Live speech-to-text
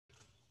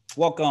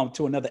Welcome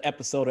to another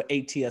episode of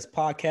A.T.S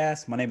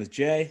podcast. My name is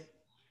Jay.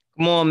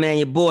 Come on, man.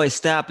 Your boy,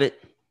 stop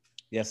it.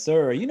 Yes,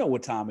 sir. You know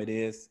what time it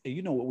is. And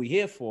you know what we're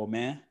here for,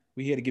 man.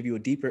 We're here to give you a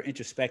deeper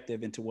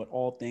introspective into what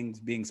all things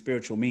being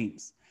spiritual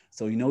means.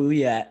 So you know where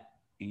we at,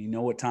 and you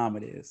know what time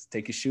it is.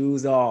 Take your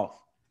shoes off.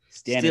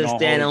 Still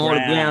standing on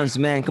holy grounds,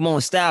 man. Come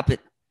on, stop it.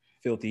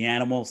 Filthy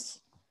animals.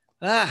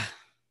 How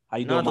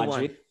you doing,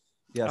 my G?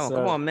 Yes, sir.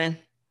 Come on, man.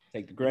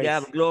 Take the grace.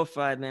 God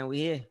glorified, man. We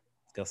here.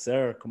 Yes,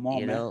 sir. Come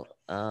on,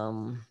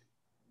 man.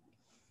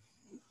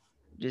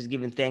 Just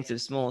giving thanks to the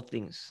small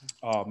things.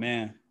 Oh,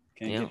 man.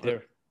 Can't get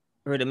there.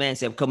 I heard a man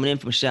say, I'm coming in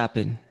from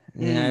shopping.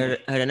 And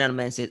I heard another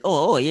man say,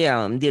 oh, yeah,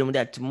 I'm dealing with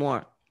that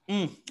tomorrow.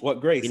 What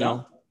grace, you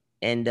know?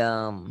 And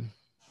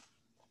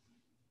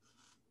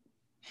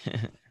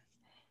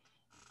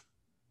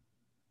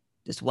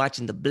just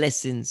watching the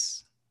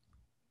blessings,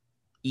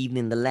 even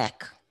in the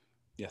lack.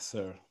 Yes,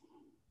 sir.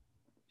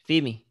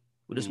 Feel me?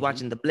 We're just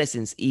watching the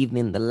blessings, even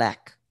in the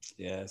lack.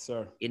 Yes,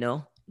 sir. You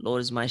know, Lord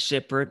is my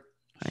shepherd.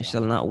 I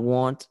shall not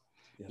want.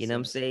 Yes, you know what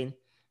I'm saying?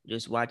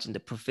 Just watching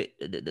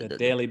the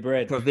daily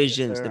bread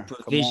provisions, yes, the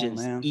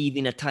provisions, even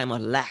in a time of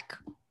lack.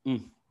 You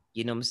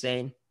know what I'm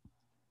saying?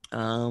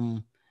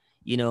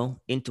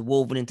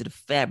 Interwoven into the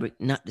fabric,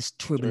 not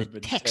disturbing the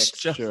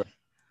texture.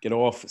 Get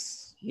off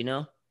us. You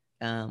know,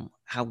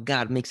 how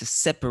God makes a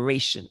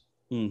separation.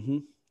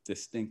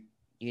 Distinct.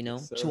 You know,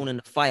 thrown in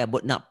the fire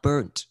but not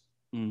burnt.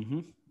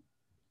 In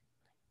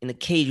a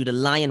cage with a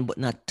lion but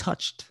not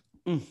touched.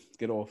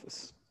 Get off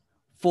us.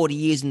 40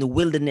 years in the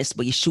wilderness,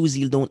 but your shoes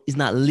heel is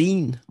not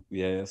lean.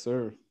 Yes,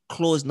 sir.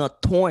 Clothes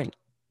not torn.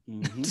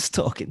 Just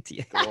talking to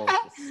you.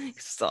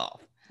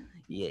 Soft.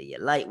 Yeah.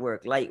 Light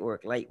work. Hey,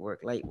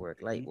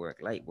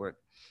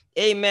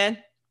 man.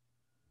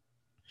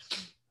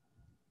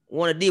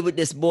 Want to deal with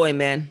this boy,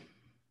 man.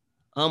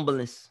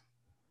 Humbleness.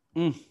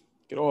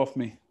 Get off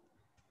me.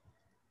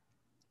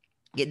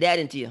 Get that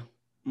into you.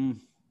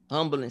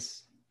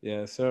 Humbleness.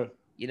 Yes, sir.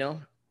 You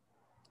know,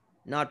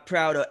 not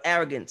proud or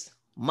arrogant.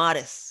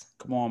 Modest.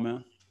 Come on,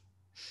 man.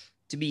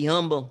 To be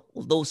humble,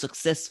 although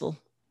successful.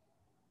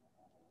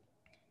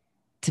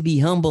 To be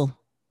humble,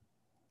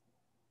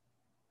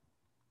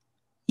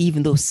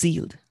 even though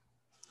sealed.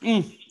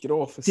 Get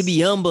off us. To be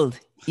humbled,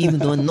 even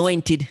though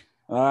anointed.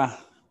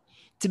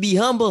 To be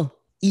humble,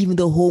 even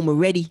though home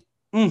already.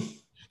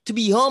 To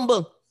be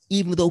humble,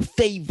 even though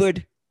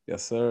favored.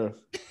 Yes, sir.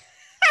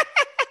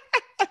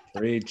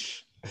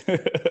 Preach.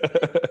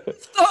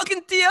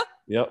 Talking to you.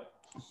 Yep.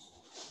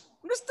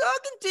 I'm just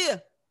talking to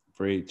you.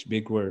 Preach.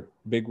 Big word.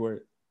 Big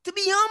word. To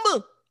be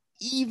humble,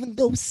 even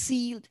though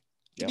sealed.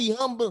 To be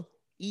humble,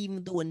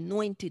 even though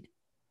anointed.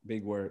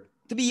 Big word.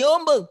 To be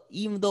humble,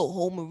 even though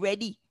home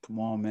already. Come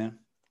on, man.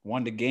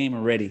 Won the game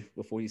already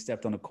before you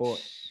stepped on the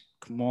court.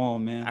 Come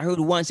on, man. I heard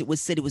once it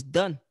was said it was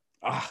done.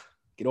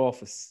 Get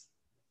off us.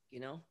 You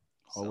know?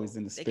 Always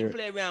in the spirit. They can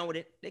play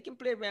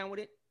around with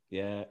it.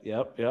 Yeah.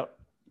 Yep.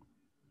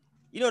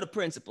 You know the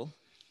principle.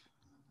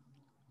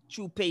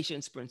 True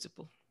patience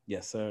principle.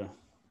 Yes, sir.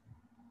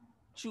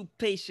 True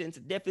patience,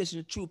 the definition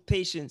of true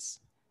patience,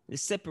 the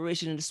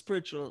separation in the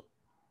spiritual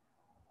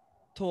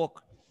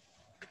talk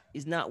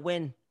is not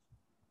when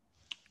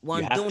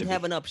one don't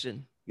have an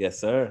option. Yes,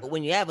 sir. But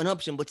when you have an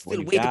option, but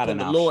still wait upon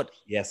the Lord.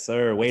 Yes,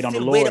 sir. Wait on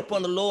the Lord. Wait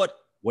upon the Lord.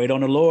 Wait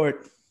on the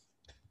Lord.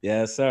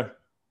 Yes, sir.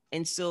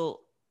 And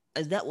so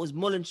as that was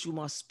mulling through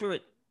my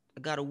spirit, I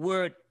got a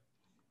word,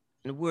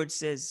 and the word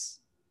says,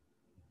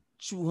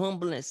 true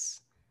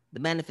humbleness,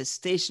 the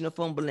manifestation of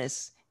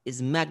humbleness is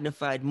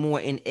magnified more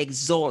and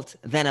exalt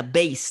than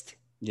abased.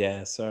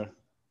 Yes, sir.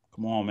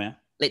 Come on, man.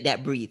 Let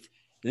that breathe.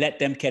 Let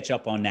them catch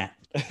up on that.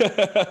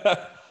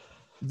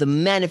 The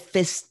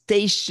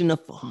manifestation of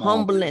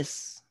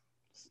humbleness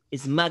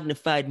is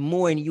magnified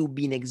more in you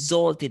being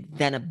exalted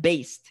than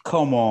abased.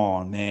 Come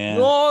on, man.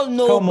 You all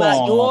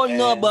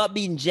know about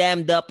being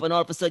jammed up, and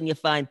all of a sudden you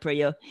find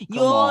prayer.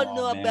 You all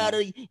know about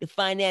it. The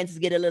finances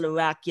get a little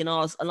rocky, and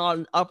all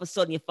of a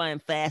sudden you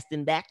find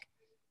fasting back.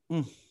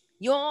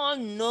 You all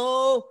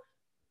know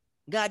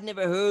God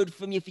never heard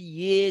from you for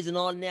years, and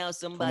all now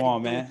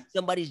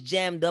somebody's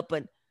jammed up,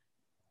 and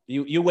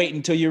you wait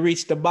until you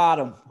reach the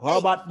bottom. How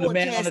about the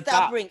man on the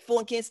top?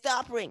 Phone can't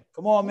stop ring.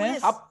 Come on, man.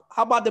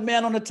 How about the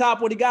man on the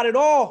top when he got it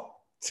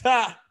all?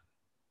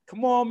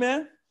 Come on,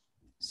 man.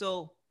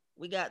 So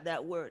we got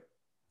that word.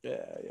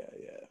 Yeah.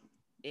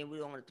 And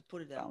we wanted to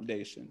put it out.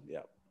 Foundation,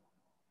 yep.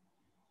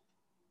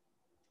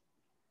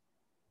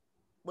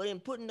 But in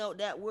putting out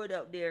that word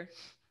out there,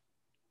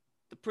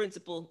 the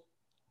principle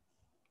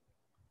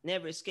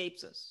never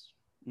escapes us.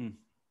 And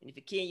if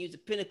you can't use the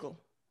pinnacle.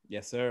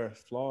 Yes, sir.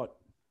 It's flawed.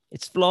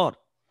 It's flawed.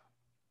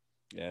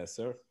 Yes,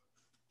 sir.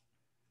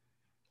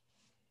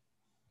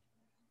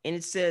 And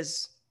it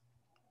says,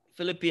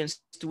 Philippians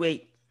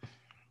 2:8,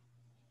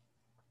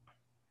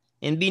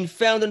 and being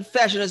found in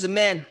fashion as a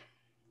man,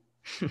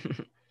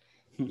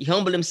 he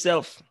humbled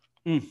himself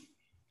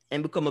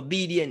and become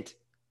obedient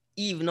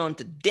even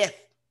unto death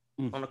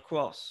on the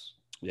cross.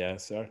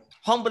 Yes, sir.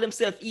 Humbled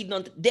himself even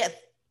unto death.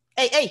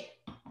 Hey.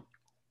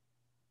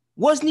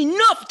 Wasn't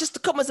enough just to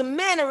come as a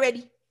man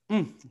already.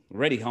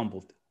 Already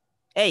humbled.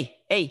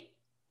 Hey.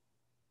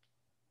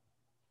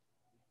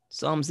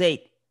 Psalms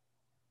 8.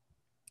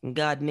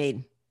 God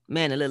made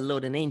man a little lower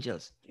than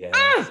angels. Yeah,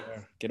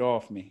 sir. Get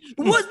off me. It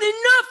wasn't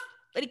enough.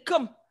 Let it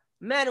come.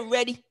 Man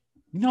ready.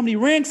 You know how many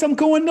ranks I'm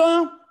going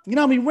down? You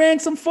know how many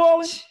ranks I'm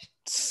falling?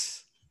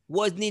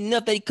 Wasn't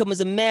enough that he come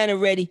as a man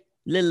already.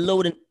 A little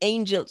lower than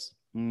angels.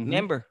 Mm-hmm.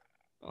 Remember?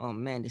 Oh,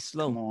 man, they're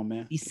slow. Come on,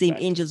 man. These same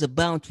angels are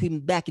bound to him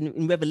back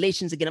in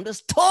Revelations again. I'm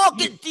just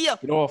talking to you.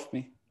 Get off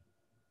me.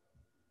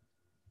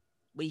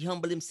 But he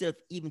humbled himself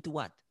even to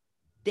what?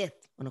 Death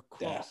on a cross.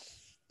 Death.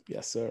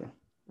 Yes, sir.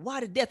 Why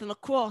the death on the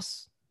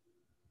cross?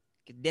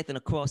 Because death on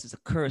the cross is a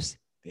curse.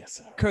 Yes,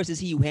 sir. Curse is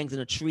he who hangs on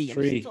a tree.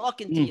 I'm just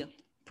talking to you.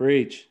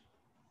 Preach.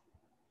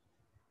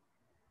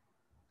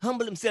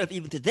 Humble himself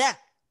even to that.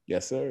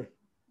 Yes, sir.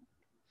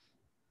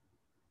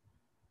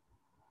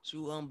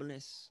 True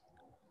humbleness.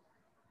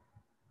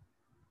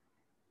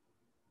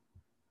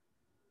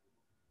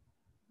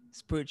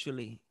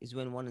 Spiritually is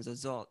when one is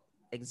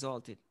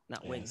exalted,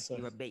 not when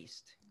you are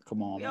based.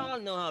 Come on, we all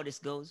know how this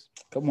goes.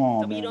 Come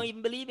on, Some of you don't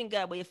even believe in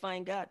God, but you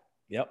find God.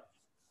 Yep.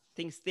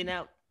 Things thin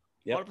out.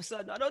 Yep. All of a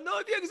sudden, I don't know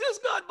if you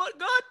exist, God, but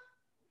God.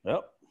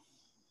 Yep.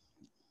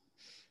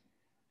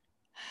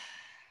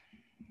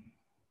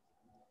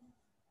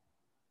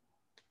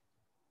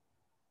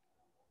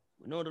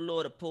 We know the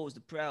Lord opposes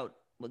the proud,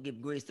 but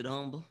give grace to the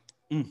humble.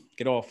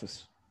 Get off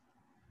us.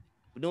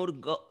 We know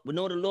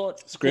the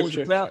Lord opposes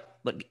the proud,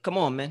 but come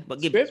on, man. But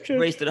give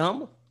grace to the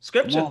humble.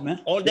 Scripture. Come on,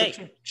 man. All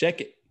Scripture. day.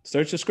 Check it.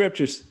 Search the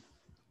scriptures.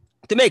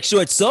 To make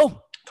sure it's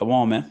so. Come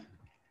on, man.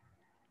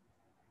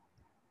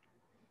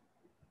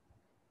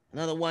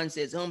 Another one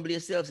says, humble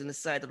yourselves in the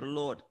sight of the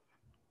Lord,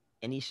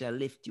 and he shall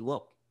lift you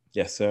up.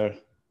 Yes, sir.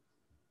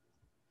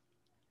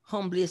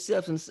 Humble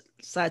yourself in the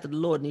sight of the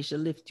Lord, and he shall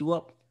lift you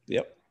up.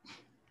 Yep.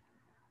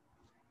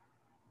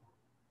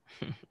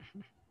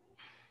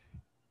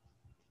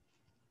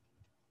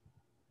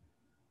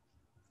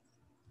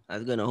 I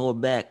was going to hold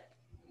back.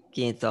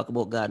 Can't talk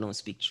about God, don't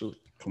speak truth.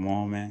 Come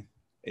on, man.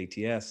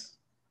 A.T.S.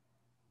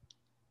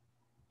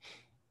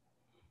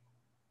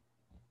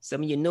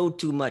 Some of you know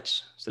too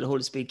much, so the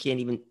Holy Spirit can't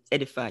even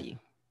edify you.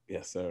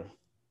 Yes, sir.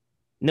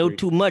 Know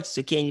too much,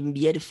 so can't even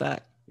be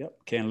edified. Yep.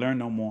 Can't learn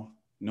no more.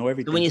 Know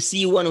everything. So when you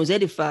see one who's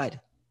edified,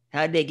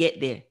 how'd they get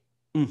there?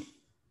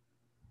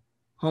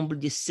 Humble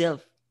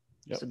yourself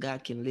so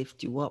God can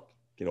lift you up.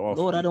 Get off.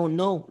 Lord, I don't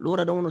know. Lord,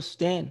 I don't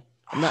understand.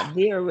 I'm not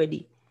there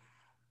already.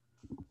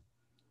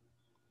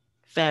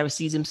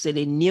 Pharisees said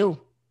they knew.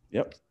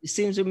 Yep. The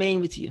sins remain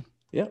with you.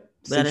 Yep.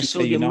 But I'd have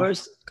showed you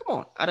mercy. Come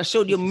on. I'd have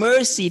showed you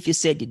mercy if you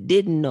said you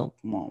didn't know.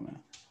 Come on, man.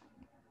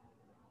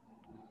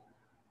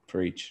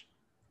 Preach.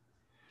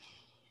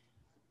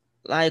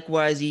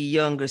 Likewise, ye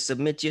younger,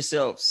 submit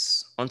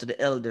yourselves unto the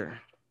elder.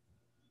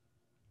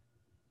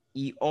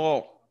 Ye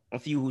all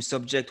of you who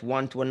subject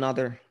one to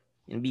another,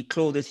 and be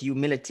clothed with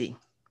humility.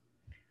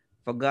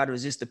 For God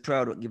resists the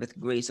proud, but giveth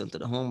grace unto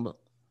the humble.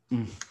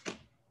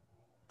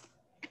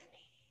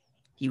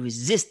 He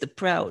resists the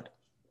proud.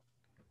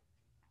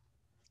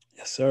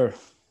 Yes, sir.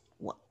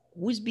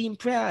 Who's being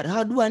proud?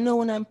 How do I know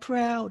when I'm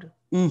proud?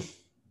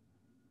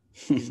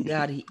 It's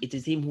God. It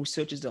is him who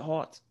searches the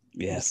heart.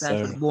 Yes,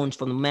 sir. The bones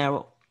from the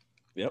marrow.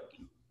 Yep.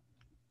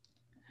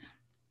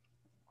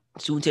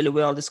 Soon tell you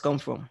where all this come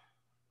from.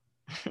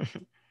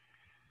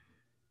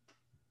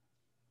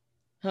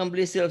 Humble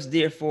yourselves,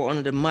 therefore,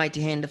 under the mighty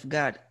hand of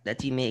God,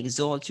 that he may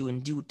exalt you in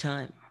due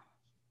time.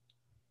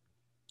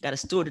 Got a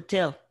story to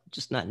tell,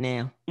 just not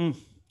now.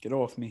 Get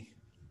off me.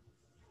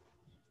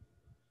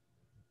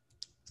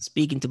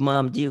 Speaking to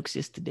Mom Dukes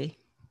yesterday.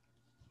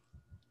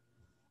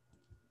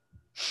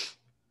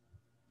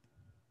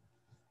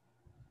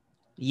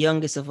 The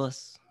youngest of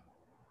us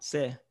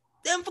said,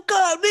 "Them for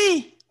called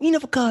me. We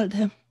never called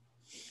them."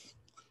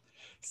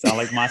 Sound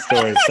like my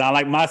story. Sound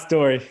like my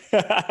story.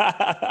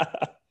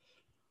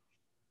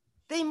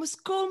 They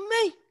must call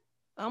me.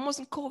 I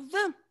mustn't call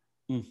them.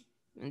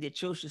 And the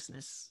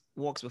atrociousness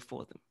walks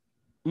before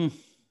them.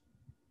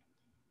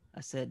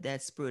 I said,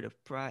 that spirit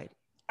of pride.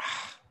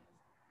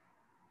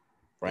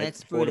 Right. That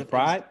spirit of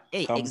pride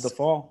comes the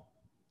fall.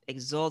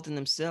 Exalting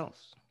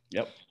themselves.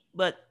 Yep.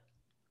 But,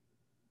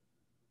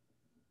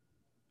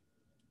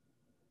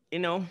 you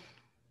know,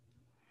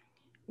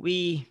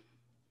 we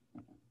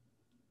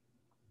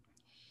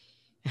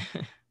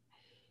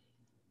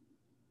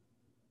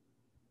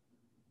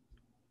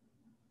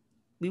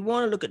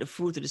want to look at the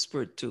fruit of the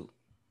Spirit too.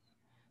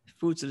 The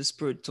fruits of the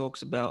Spirit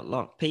talks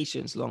about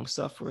patience, long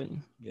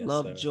suffering,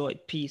 love, joy,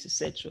 peace,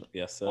 etc.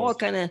 Yes, sir. All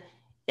kind of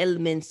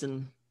elements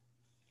and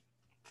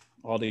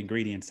all the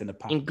ingredients in the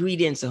pot.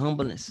 Ingredients of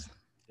humbleness.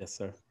 Yes,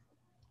 sir.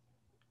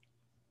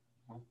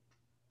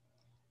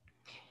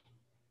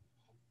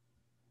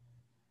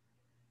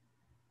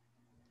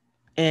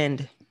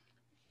 And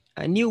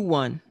I knew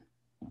one.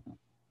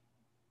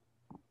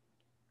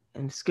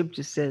 And the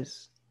scripture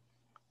says,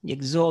 he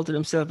exalted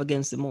himself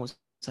against the Most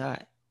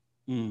High.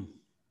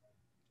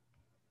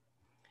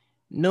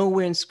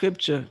 Nowhere in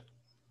scripture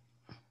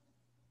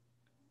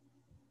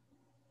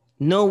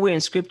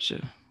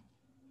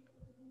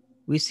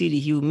we see the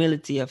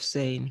humility of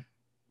saying,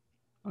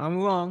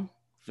 I'm wrong.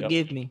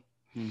 Forgive me.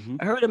 Mm-hmm.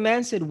 I heard a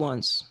man said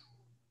once,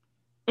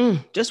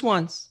 just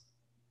once.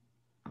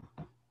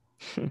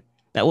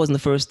 That wasn't the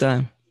first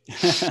time.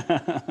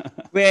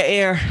 Rare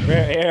air.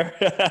 Rare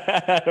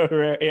air.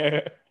 Rare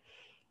air.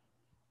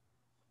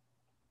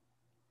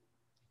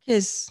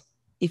 Because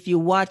if you're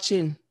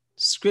watching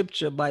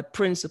scripture by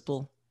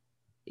principle,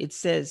 it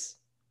says,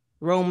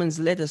 Romans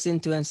let us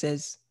into and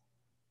says,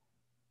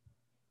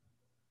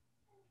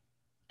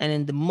 and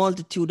in the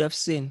multitude of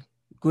sin,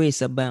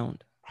 grace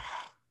abound.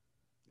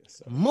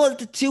 Yes,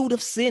 multitude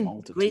of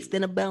sin, grace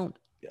then abound.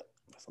 Yep,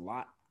 that's a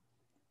lot.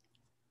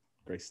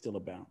 Grace still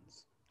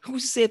abounds. Who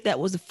said that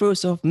was the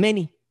first of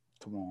many?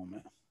 Come on,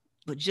 man.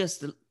 But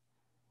just the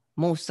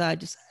Most High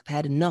just have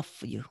had enough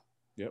for you.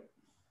 Yep.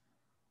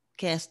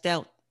 Cast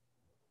out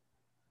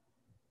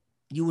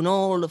you and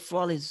all the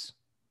follies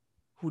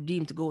who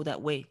deem to go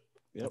that way.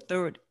 Yep. The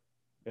third.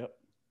 Yep.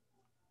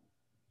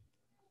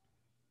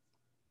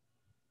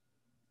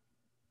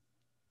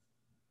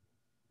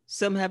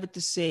 Some have it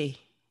to say,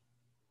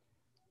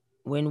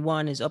 when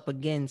one is up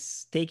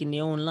against taking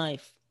their own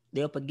life,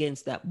 they're up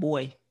against that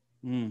boy.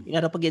 You're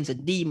not up against a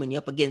demon, you're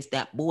up against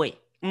that boy.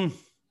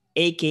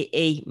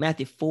 AKA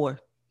Matthew 4.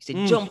 He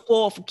said, jump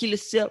off and kill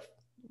yourself.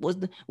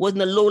 Wasn't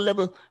a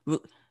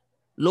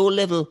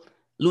low-level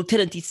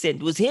lieutenant he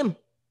sent. It was him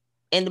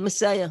and the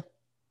Messiah.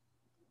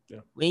 Yeah.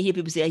 When you hear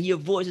people say, I hear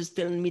voices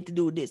telling me to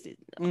do this, it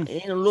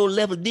ain't a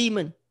low-level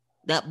demon,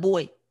 that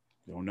boy.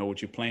 You don't know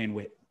what you're playing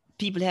with.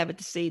 People have it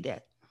to say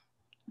that.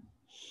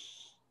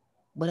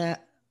 But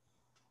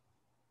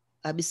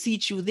I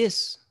beseech you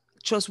this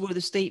trustworthy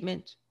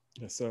statement.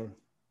 Yes, sir.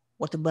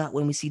 What about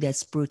when we see that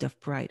spirit of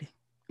pride?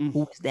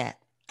 Who is that?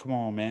 Come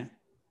on, man.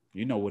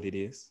 You know what it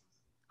is.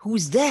 Who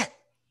is that?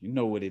 You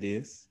know what it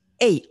is.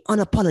 Hey,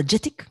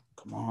 unapologetic.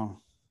 Come on.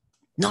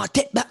 No,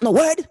 take back no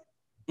word.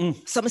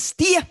 Some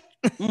steer.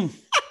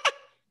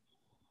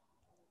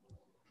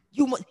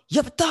 You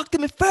ever talk to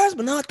me first,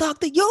 but now I talk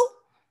to you?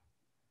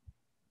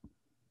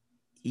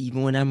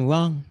 Even when I'm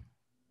wrong.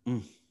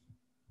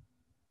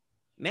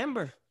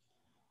 Remember,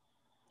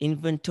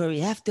 inventory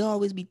have to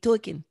always be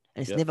taken,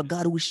 and it's never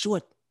God who's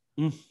short.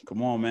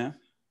 Come on, man.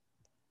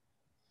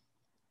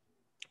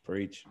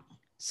 Preach.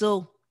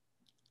 So,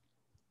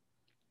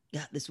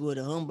 got this word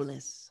of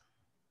humbleness.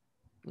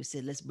 We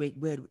said, let's break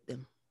bread with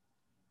them.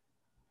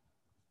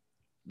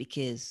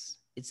 Because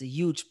it's a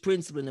huge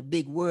principle and a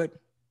big word.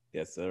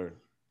 Yes, sir.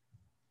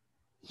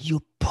 He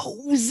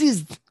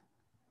opposes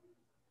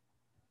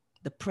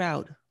the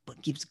proud,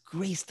 but gives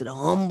grace to the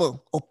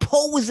humble.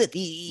 Oppose it.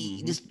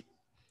 He's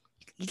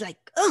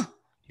like,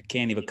 You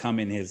can't even come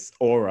in his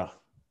aura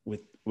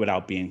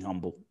without being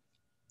humble.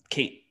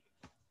 Can't.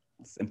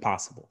 It's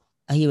impossible.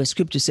 I hear what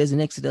scripture says in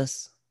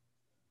Exodus.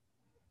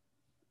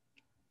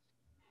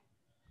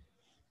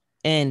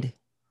 And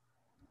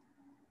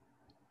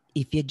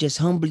if you just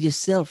humble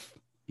yourself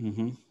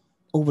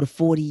over the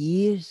 40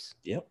 years,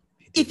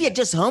 if you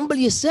just humble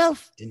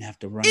yourself, didn't have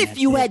to run. If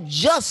you had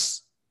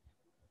just,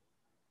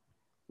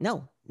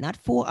 no, not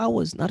 4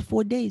 hours, not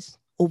 4 days,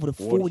 over the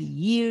 40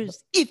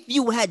 years, if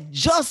you had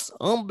just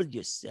humbled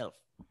yourself.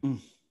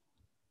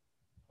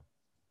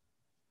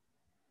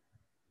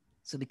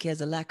 So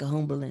because of lack of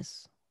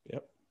humbleness,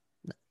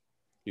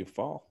 you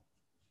fall.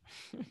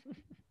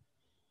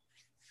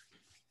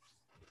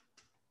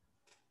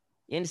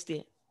 You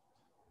understand?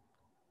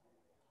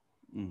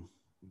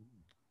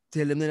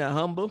 Tell them they're not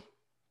humble.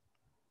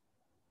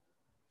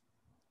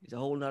 It's a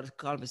whole nother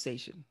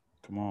conversation.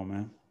 Come on,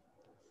 man.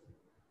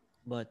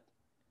 But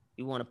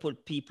you want to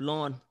put people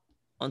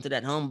onto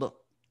that humble.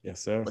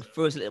 Yes, sir. But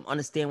first, let them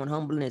understand what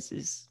humbleness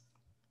is.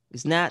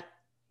 It's not.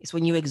 It's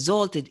when you're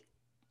exalted,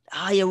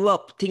 higher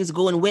up, things are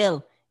going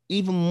well.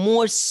 Even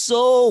more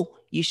so,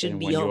 you should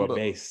be humble. You're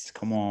abased.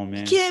 Come on, man.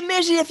 You can't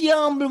measure if you're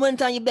humble when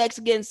time your back's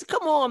against.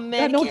 Come on,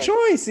 man. You got no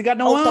choice. You got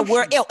no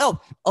option.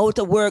 Out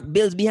of work,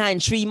 bills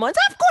behind 3 months.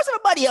 Of course,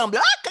 everybody humble.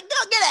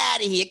 Get out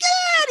of here. Get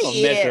out of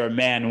here. Measure a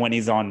man when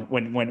he's on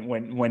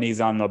when he's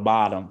on the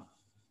bottom.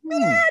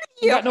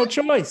 You got no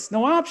choice,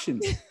 no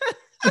options.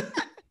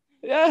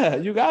 Yeah,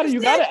 you gotta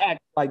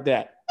act like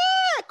that.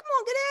 Yeah, come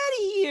on, get out of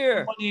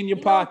here. Money in your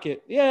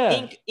pocket.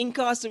 Yeah.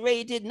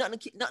 Incarcerated,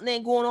 nothing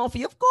ain't going on for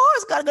you. Of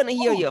course, God gonna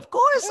hear you. Of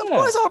course,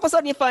 all of a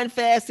sudden you find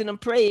fasting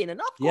and praying, and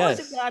of course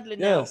you're godly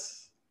now.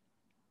 Yes.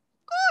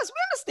 Of course, we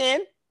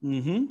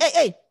understand.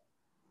 Hey,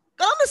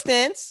 God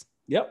understands.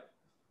 Yep.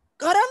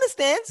 God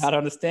understands. God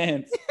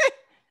understands.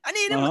 I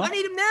need him. I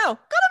need him now.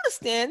 God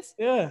understands.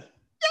 Yeah.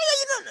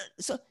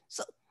 Yeah.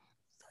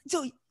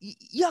 So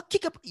you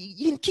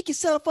can kick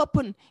yourself up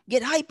and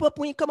get hype up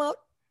when you come out.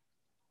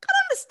 God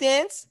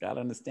understands. God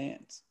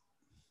understands.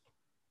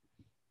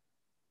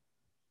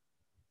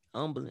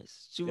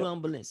 Humbleness, true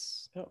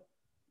humbleness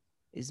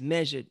is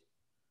measured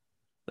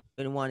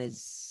when one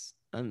is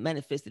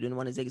manifested, when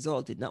one is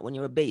exalted, not when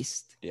you're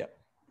abased. Yeah.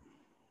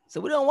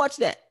 So we don't watch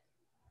that.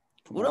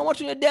 We don't watch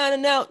when you're down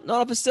and out, and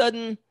all of a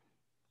sudden,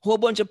 whole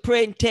bunch of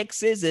praying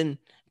texts and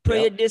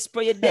prayer this,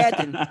 prayer that,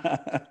 and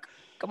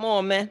come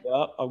on, man.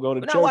 Yep, I'll go to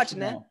church. We're not watching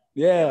that.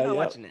 Yeah, not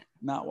watching that.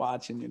 Not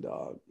watching you,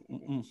 dog.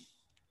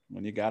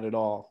 When you got it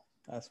all,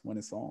 that's when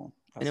it's on.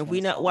 And if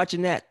we're not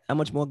watching that, how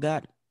much more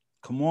God?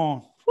 Come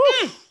on.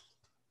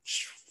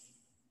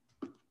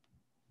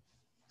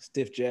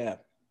 Stiff jab.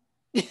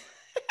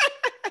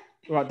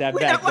 Brought that we're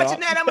back, not watching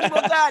dog. that. How much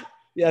more God?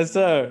 Yes,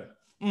 sir.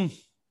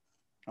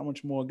 How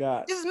much more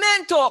God? This is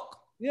man talk.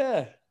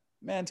 Yeah.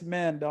 Man to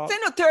man, dog. This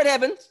ain't no third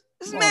heavens.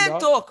 This is man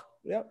talk.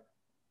 Yep.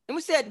 And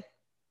we said,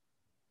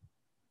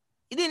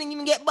 it didn't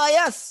even get by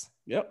us.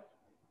 Yep.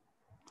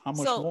 How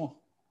much more?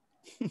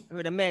 I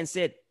heard a man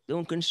said,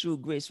 don't construe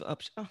grace for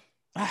option.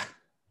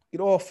 Get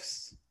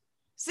off.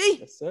 See?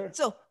 Yes, sir.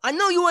 So I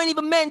know you ain't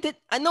even meant it.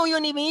 I know you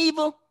ain't even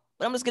evil,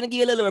 but I'm just going to give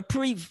you a little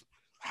reprieve.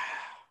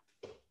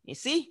 You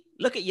see?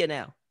 Look at you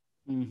now.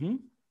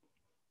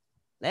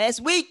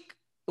 Last week,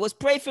 it was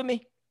pray for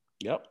me.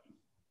 Yep.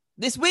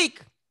 This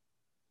week, I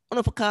don't know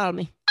if you call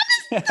me.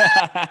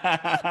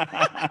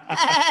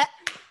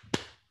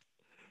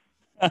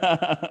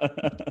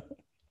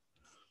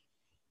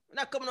 We're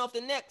not coming off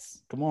the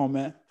necks. Come on,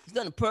 man. It's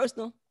nothing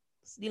personal.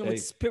 It's dealing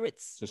with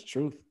spirits. It's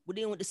truth. We're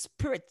dealing with the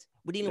spirit.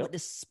 We're dealing with the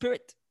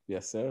spirit.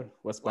 Yes, sir.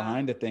 What's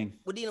behind the thing?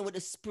 We're dealing with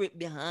the spirit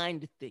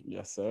behind the thing.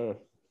 Yes, sir.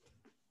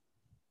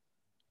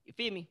 You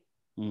feel me?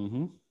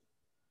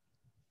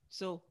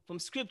 So from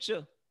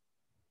scripture,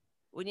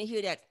 when you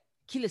hear that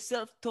kill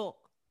yourself talk.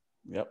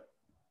 Yep.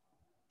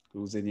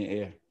 Who's in your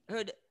ear?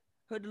 Heard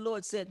the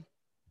Lord said,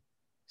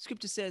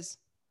 scripture says,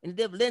 and the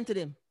devil entered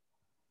him,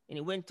 and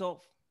he went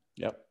off.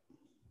 Yep.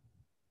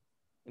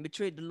 And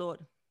betrayed the Lord.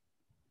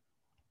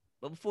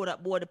 But before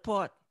that boy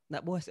depart,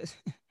 that boy says,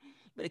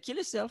 better kill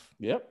yourself.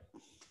 Yep.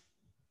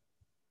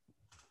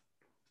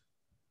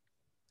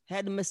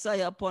 Had the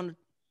Messiah upon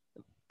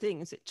the thing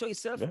and said, show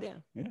yourself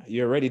down. Yeah,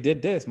 you already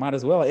did this. Might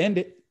as well end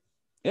it.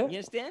 Yeah. You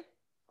understand?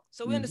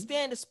 So we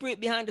understand the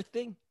spirit behind the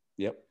thing.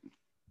 Yep.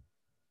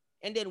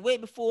 And then way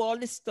before all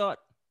this start,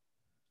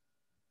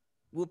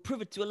 we were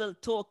privy to a little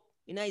talk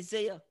in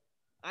Isaiah.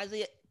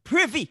 Isaiah,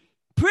 privy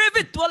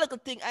to a little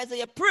thing.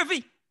 Isaiah,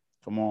 privy.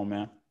 Come on,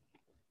 man.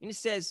 And he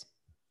says,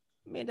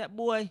 man, that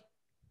boy,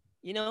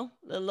 you know,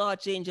 the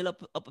large angel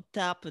up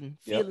top and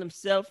feeling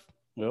himself.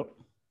 Yep.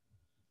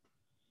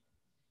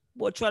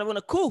 Boy, try to run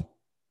a coup.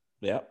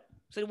 Yep.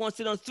 So he wants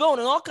to sit on the throne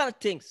and all kind of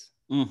things.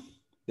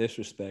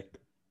 Disrespect.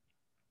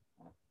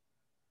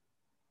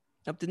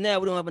 Up to now,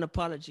 we don't have an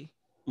apology.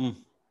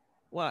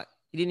 What?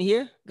 You didn't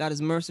hear? God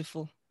is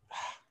merciful.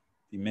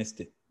 You missed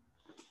it.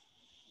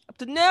 Up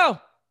to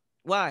now.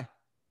 Why?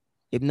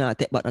 If not,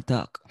 that but not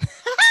talk.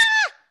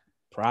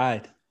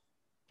 Pride.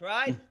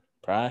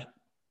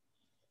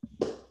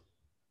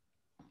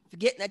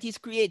 Forgetting that he's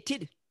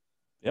created.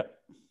 Yep.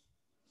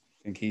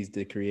 Think he's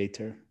the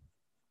creator.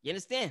 You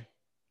understand?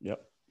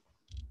 Yep.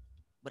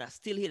 But I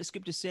still hear the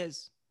scripture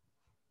says,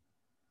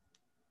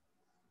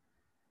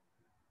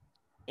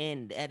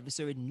 and the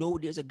adversary know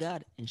there's a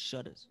God and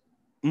shudders.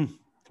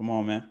 Come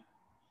on, man.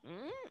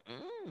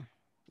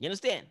 You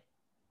understand?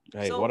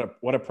 Hey, so,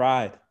 what a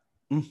pride.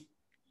 We're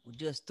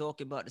just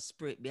talking about the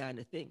spirit behind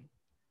the thing.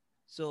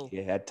 So he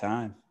had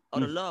time.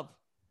 Out of love,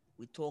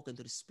 we're talking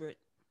to the spirit.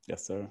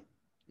 Yes, sir.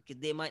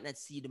 Because they might not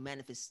see the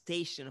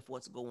manifestation of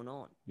what's going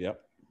on. Yep.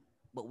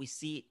 But we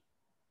see it.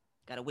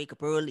 Gotta wake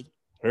up early.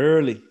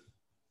 Little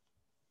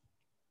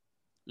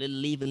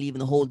leaving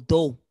the whole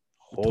dough.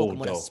 We're talking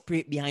about the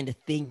spirit behind the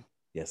thing.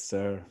 Yes,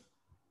 sir.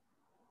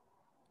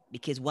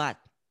 Because what?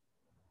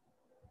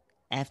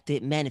 After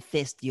it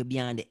manifests, you're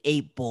behind the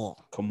 8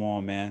 ball. Come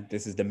on, man.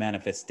 This is the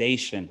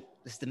manifestation.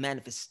 This is the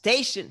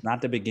manifestation.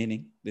 Not the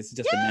beginning. This is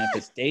just the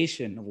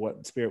manifestation of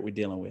what spirit we're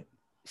dealing with.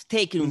 It's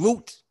taking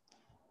root.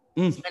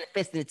 It's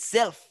manifesting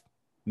itself.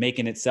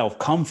 Making itself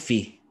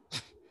comfy.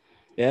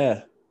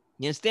 Yeah.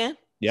 You understand?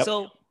 Yep.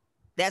 So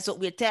that's what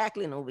we're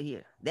tackling over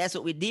here. That's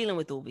what we're dealing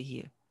with over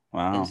here.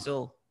 Wow. And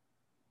so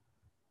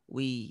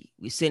we're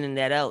sending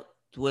that out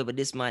to whoever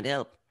this might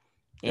help.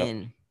 Yep.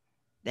 And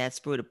that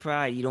spirit of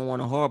pride, you don't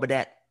want to harbor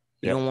that.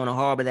 You don't want to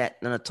harbor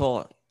that none at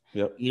all.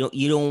 Yep. You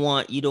don't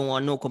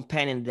want no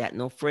companion to that,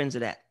 no friends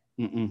of that.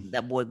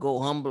 That boy,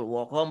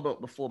 walk humble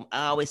before.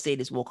 I always say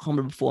this: walk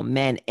humble before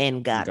man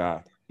and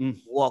God.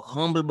 Walk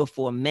humble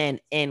before man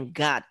and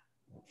God.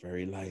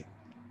 Very light.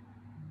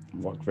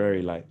 Walk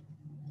very light.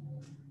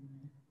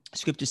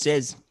 Scripture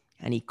says,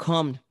 and he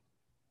come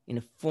in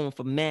the form of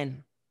a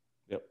man.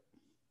 Yep.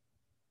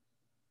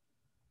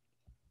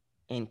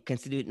 And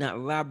consider it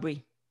not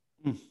robbery.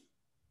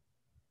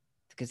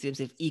 To consider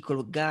himself equal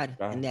with God.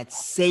 And that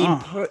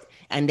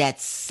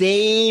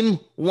same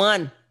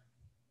one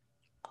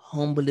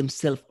humbled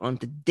himself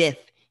unto death,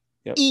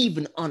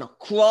 even on a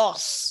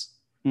cross.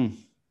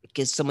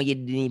 Because some of you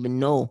didn't even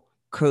know,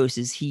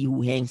 curses he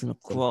who hangs on a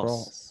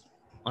cross.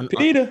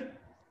 Peter.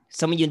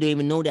 Some of you don't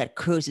even know that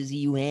curses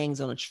he who hangs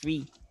on a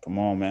tree. Come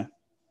on, man.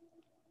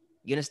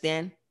 You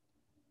understand?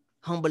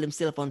 Humble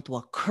himself unto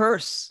a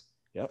curse.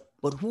 Yep.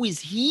 But who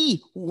is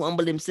he who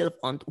humbled himself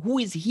unto? Who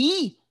is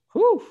he?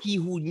 Whew. He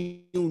who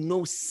knew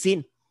no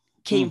sin,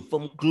 came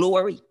from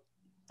glory.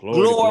 Glory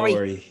to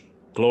glory.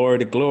 Glory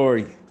to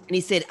glory. And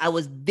he said, I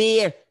was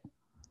there.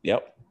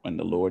 Yep. When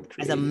the Lord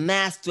created. As a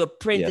master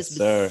apprentice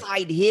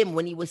beside him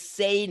when he was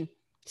saying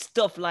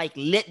stuff like,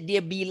 let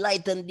there be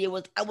light, and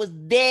I was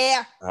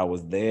there. I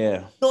was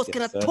there. Those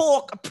kind of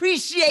talk,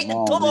 appreciate the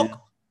talk. Man.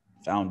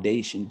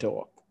 Foundation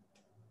talk.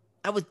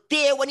 I was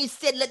there when he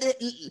said, let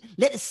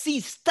the sea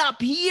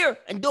stop here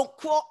and don't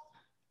cross.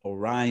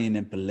 Orion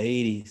and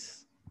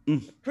Pleiades.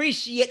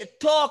 Appreciate the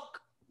talk.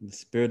 The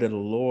Spirit of the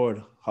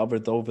Lord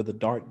hovered over the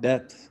dark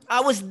depths. I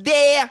was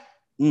there.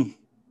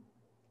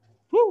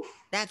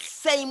 That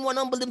same one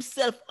humbled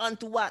himself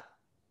unto what?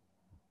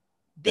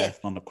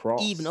 Death on the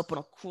cross. Even up on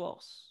a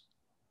cross.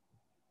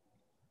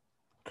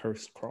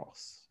 Cursed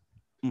cross.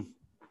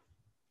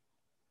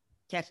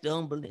 Catch the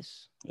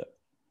humbleness. Yep.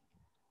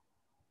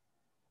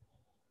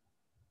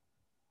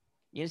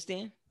 You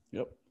understand?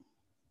 Yep.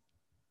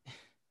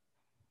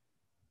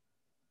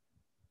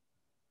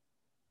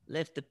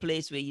 Left the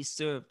place where you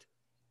served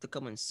to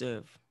come and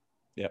serve.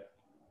 Yep.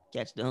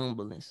 Catch the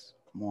humbleness.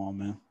 Come on,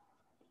 man.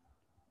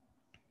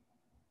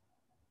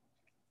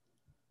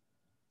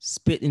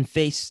 Spit in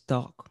face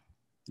talk.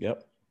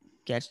 Yep.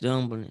 Catch the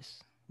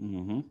humbleness.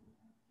 Mm-hmm.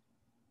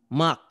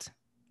 Mocked.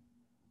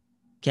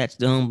 Catch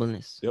the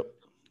humbleness. Yep.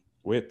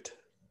 Whipped.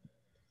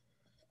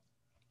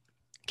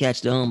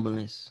 Catch the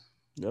humbleness.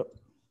 Yep.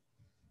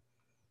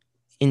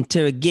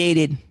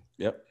 Interrogated.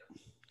 Yep.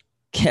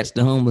 Catch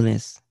the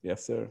humbleness.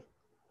 Yes, sir.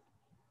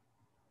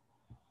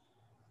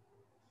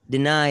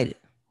 Denied.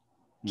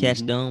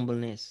 Catch the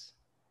humbleness.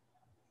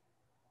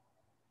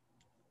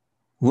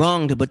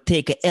 Wronged, but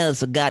take a L,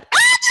 so God.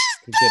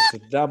 Get the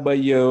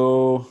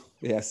W.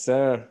 Yes,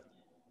 sir.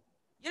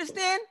 You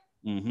understand?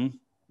 Mm-hmm.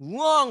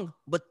 Wrong,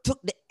 but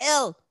took the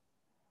L,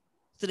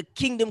 so the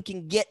kingdom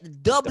can get the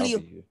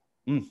W.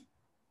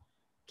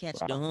 Catch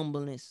the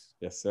humbleness.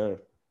 Yes, sir.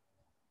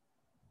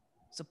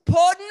 So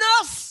pardon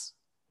us.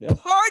 Yep.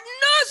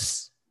 Pardon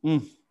us.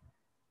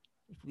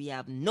 If we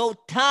have no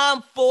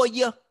time for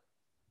you.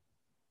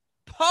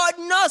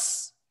 Pardon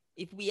us.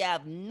 If we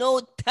have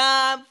no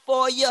time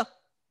for you.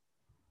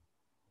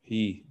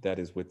 He that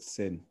is with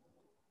sin.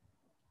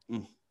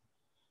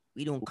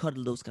 We don't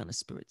cuddle those kind of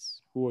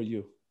spirits. Who are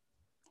you?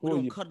 We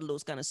don't cuddle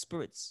those kind of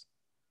spirits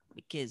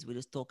because we're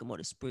just talking about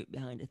the spirit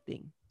behind the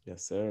thing.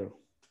 Yes, sir.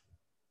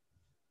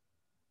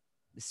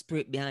 The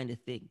spirit behind the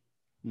thing.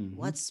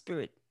 What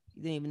spirit?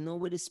 You don't even know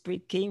where the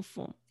spirit came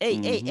from.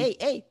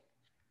 Hey.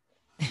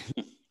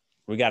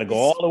 We got to go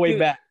all the way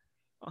back.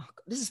 Oh,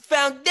 this is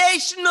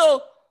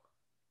foundational.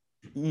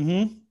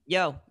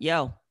 Yo.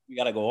 We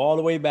got to go all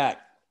the way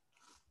back.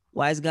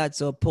 Why is God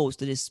so opposed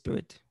to this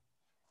spirit?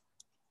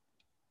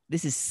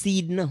 This is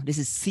seed. No, this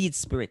is seed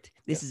spirit.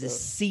 This is a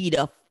seed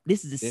of.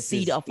 This is the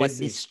seed of a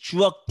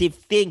destructive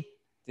thing.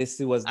 This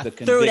was the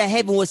third of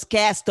heaven was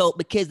cast out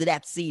because of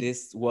that seed.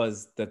 This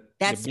was the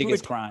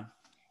biggest crime.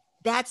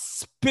 That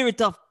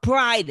spirit of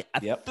pride,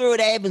 a third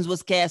of heavens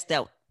was cast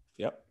out.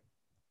 Yep.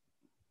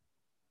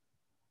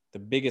 The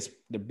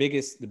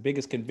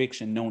biggest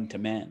conviction known to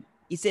man.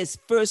 He says,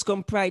 first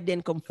come pride,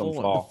 then come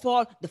fall.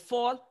 The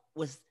fall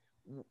was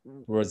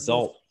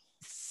result.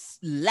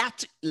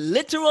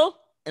 Literal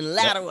and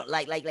lateral.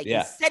 Like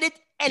he said it,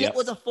 and it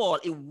was a fall.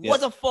 It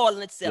was a fall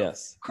in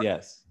itself.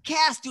 Yes.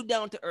 Cast you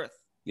down to earth.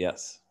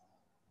 Yes.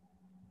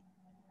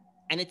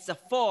 And it's a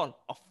fall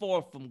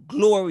from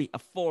glory, a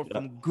fall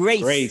from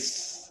grace.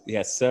 Grace.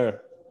 Yes, sir.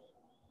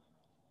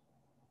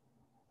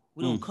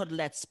 We don't cuddle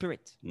that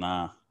spirit.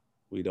 Nah,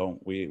 we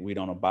don't. We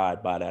don't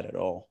abide by that at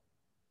all.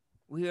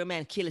 We hear a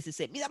man kill us and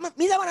say, me I want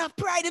to have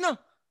pride, you know.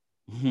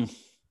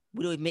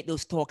 We don't make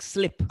those talks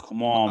slip.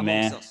 Come on,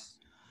 man.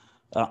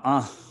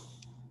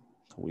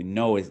 We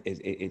know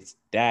it's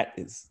that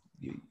is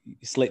you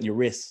slitting your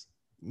wrists.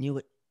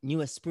 Knew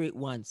a spirit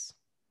once.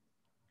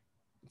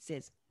 It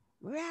says,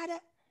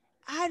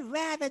 I'd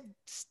rather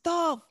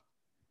starve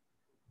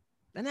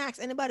than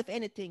ask anybody for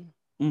anything.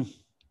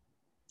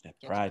 That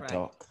pride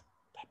talk.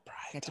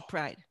 Catch a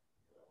pride.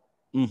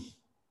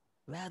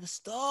 Rather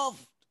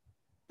starve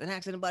than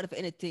ask anybody for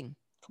anything.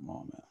 Come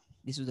on, man.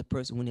 This was a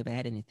person who never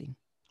had anything.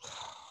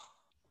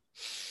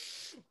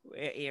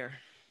 We're here.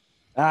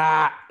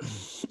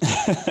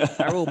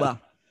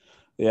 Aruba.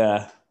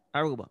 Yeah.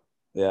 Aruba.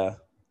 Yeah.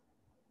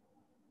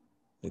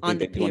 On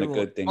the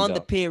payroll.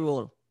 The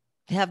payroll.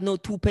 They have no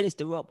 2 pennies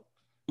to rub.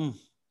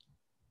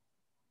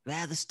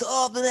 Rather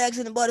starve than ask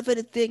anybody for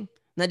anything.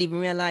 Not even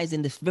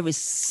realizing the very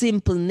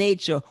simple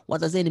nature.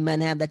 What does any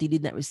man have that he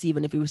did not receive?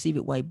 And if he receive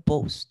it, why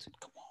boast?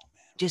 Come on,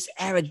 man. Just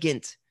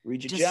arrogant.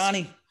 Read your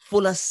Johnny.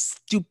 Full of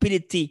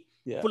stupidity.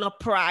 Yeah. Full of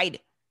pride.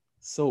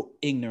 So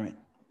ignorant.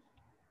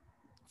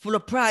 Full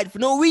of pride for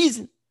no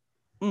reason.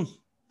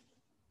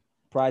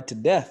 Pride to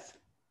death.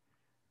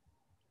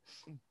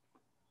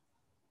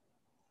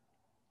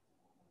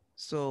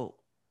 So,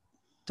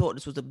 thought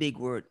this was a big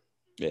word.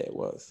 Yeah, it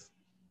was.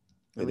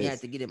 And we had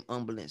to give him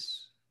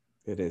humbleness.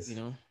 It is. You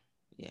know?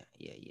 Yeah.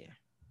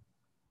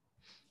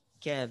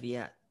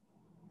 Caveat.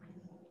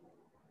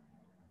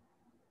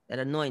 That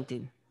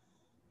anointing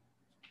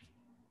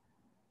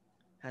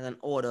has an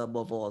order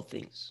above all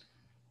things.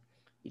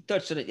 You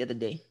touched on it the other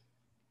day.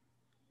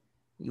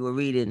 You were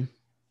reading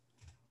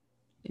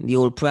And the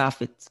old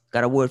prophet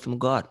got a word from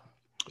God.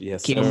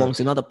 Yes, Came sir. amongst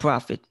another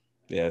prophet.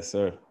 Yes,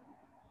 sir.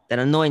 That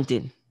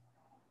anointing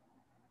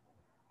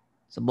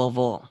is above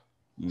all.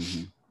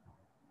 Mm-hmm.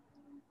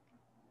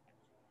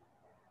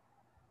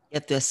 You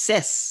have to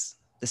assess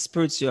the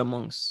spirits you're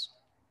amongst.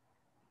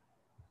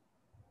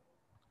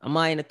 Am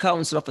I in the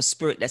council of a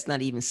spirit that's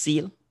not even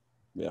sealed?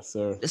 Yes,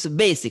 sir. That's the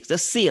basics.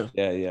 That's seal.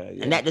 Yeah.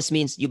 And that just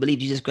means you believe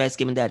Jesus Christ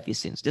came and died for your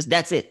sins.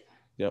 That's it.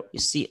 Yep. You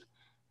see it.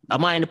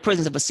 Am I in the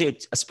presence of a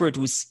spirit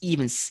who's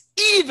even if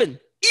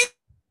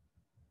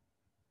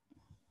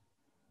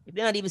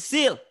they're not even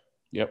sealed?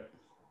 Yep.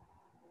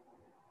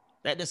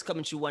 That just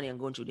coming through one ear and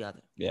going through the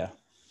other. Yeah.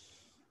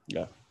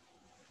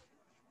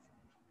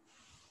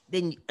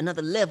 Then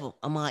another level.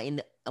 Am I in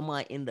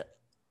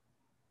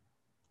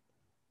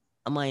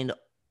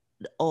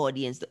the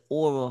audience, the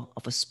aura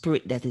of a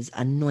spirit that is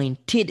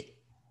anointed?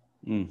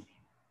 To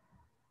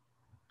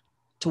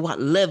what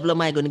level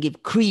am I going to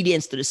give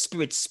credence to the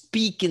spirit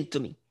speaking to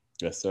me?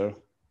 Yes, sir.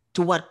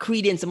 To what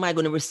credence am I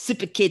going to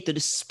reciprocate to the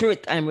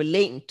spirit I'm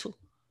relating to?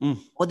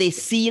 Are they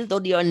sealed or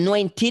they are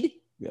anointed?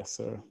 Yes,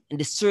 sir. And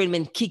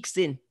discernment kicks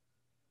in.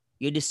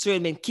 Your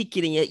discernment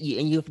kicking in,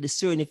 and you have to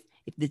discern if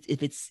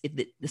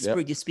the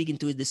spirit you're speaking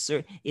to is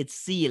discern, it's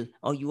sealed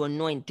or you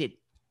anointed,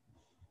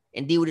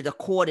 and deal with it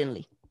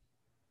accordingly.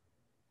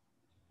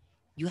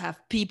 You have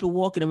people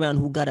walking around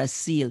who got us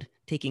sealed,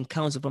 taking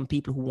counsel from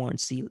people who weren't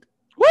sealed.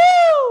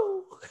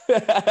 Woo!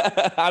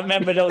 I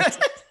remember those.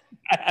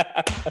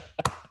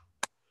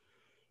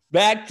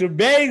 Back to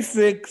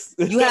basics.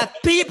 You have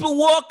people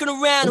walking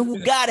around who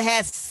God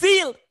has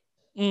sealed.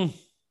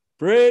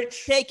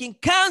 Preach. Taking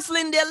counsel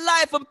in their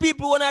life from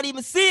people who are not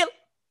even sealed.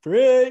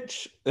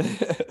 Preach.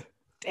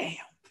 Damn.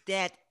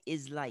 That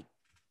is like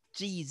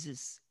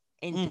Jesus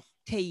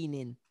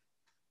entertaining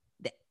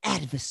the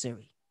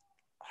adversary.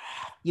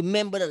 You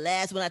remember the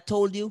last one I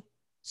told you?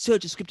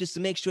 Search the scriptures to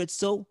make sure it's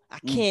so. I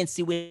can't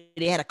see where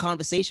they had a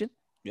conversation.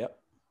 Yep.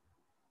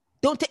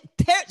 Don't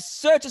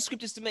search the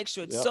scriptures to make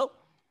sure it's so.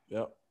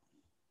 Yep.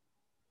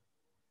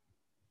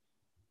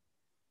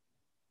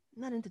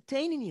 I'm not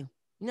entertaining you.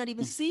 You're not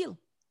even sealed.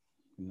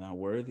 You're not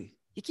worthy.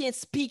 You can't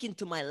speak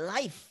into my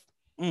life.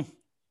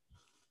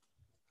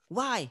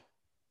 Why?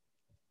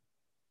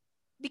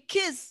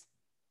 Because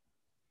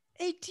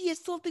A.T.S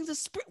told things of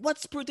spirit. What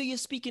spirit are you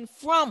speaking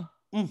from?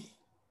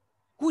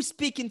 Who's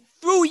speaking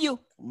through you?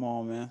 Come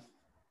on, man.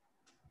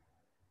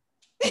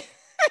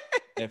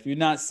 If you're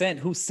not sent,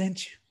 who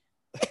sent you?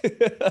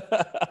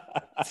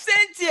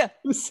 Sent you.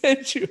 Who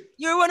sent you?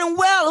 You're running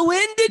well. Who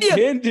hindered you? Who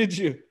hindered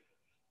you?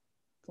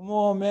 Come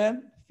on,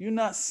 man. If you're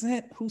not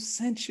sent, who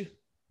sent you?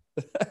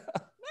 Man,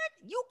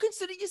 you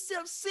consider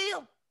yourself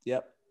sealed.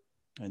 Yep.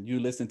 And you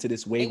listen to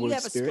this wayward and you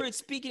have spirit. A spirit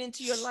speaking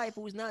into your life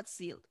who is not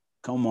sealed.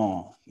 Come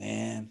on,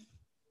 man.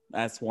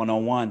 That's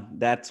 101.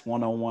 That's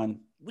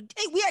 101.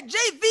 Hey, we at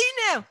JV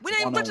now. We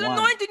ain't even touching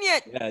anointing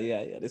yet.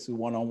 Yeah. This is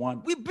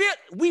 101.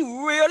 We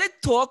rarely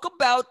talk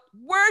about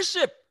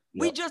worship.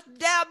 Yep. We just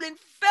dabble in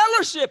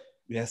fellowship.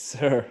 Yes,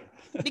 sir.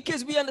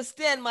 Because we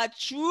understand my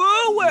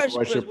true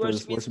worshipers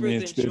worship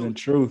in spirit and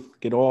truth.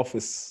 Get off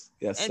us.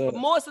 Yes, and sir. For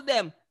most of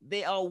them,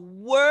 they are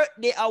what?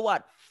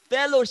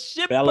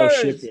 Fellowshippers.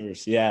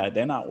 Fellowshippers. Yeah,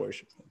 they're not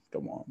worshiping.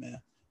 Come on,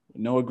 man.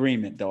 No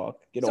agreement, dog.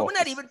 Get off. So we're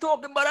not even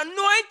talking about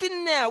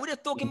anointing now. We're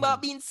just talking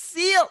about being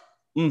sealed.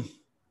 If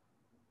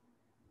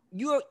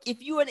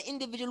you're an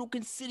individual who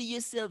consider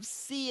yourself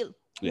sealed,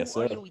 yes,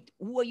 sir.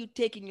 Who are you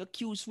taking your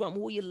cues from?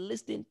 Who are you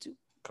listening to?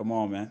 Come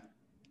on, man.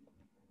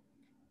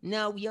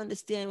 Now we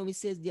understand when he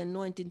says the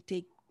anointing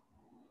take.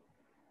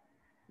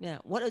 Now,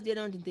 what does the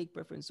anointing take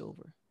preference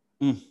over?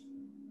 Are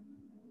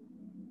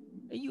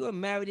you a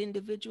married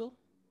individual?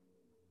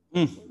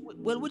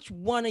 Well, which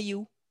one of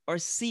you are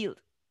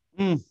sealed?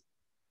 Don't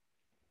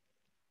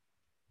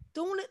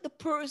let the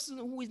person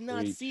who is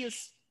not sealed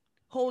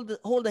hold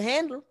the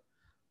handle.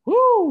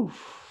 Woo!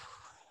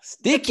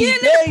 Sticky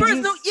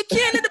pages. You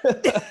can't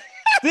let the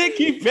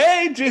sticky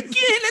pages. You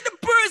can't let the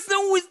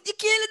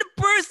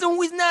person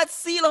who is not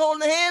sealed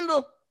hold the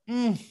handle.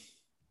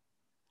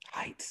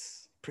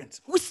 Heights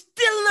principle. We're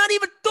still not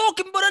even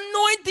talking about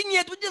anointing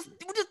yet. We're just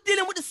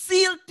dealing with the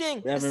seal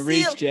thing. We haven't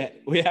reached yet.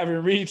 We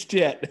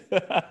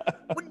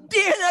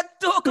dare not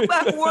talk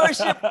about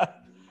worship.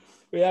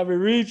 We haven't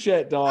reached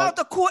yet, dog. Out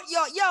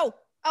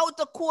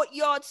the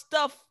courtyard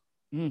stuff.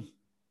 We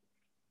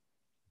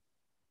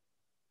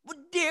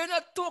dare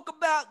not talk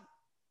about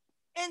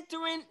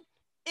entering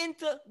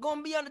into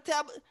going beyond the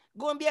tablet,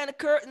 going behind the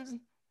curtains.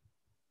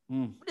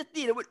 We're just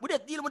dealing with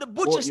the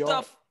butcher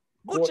stuff.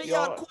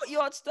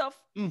 Courtyard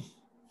stuff.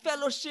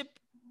 Fellowship.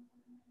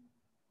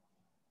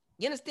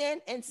 You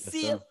understand? And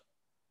seal. Sir.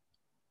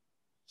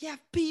 You have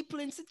people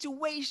in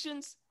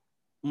situations.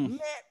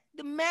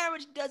 The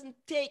marriage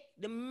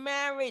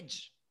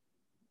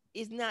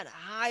is not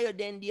higher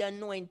than the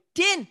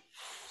anointing.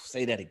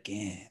 Say that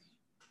again.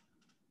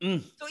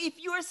 So if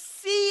you're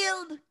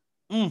sealed,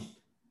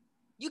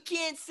 you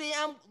can't say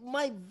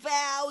my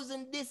vows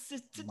and this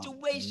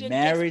situation.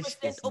 Marriage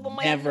is over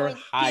my never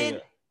anointing.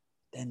 higher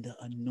than the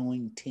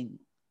anointing.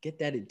 Get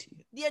that into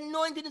you. The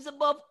anointing is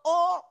above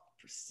all.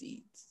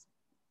 Precedes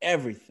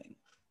everything.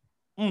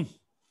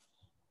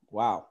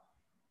 Wow.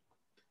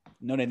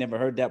 No, they never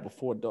heard that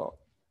before, dog.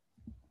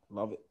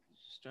 Love it.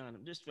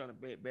 Just trying to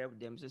bear with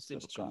them. Just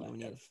simple. Just trying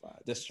to edify.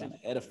 Just trying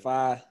to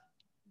edify.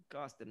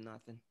 Cost them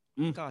nothing.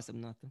 Cost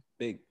them nothing.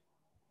 Big.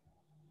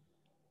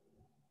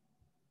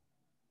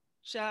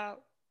 Child.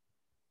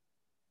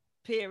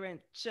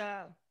 Parent.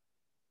 Child.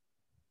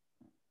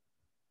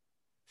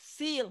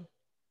 Seal.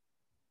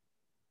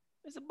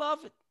 It's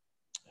above it.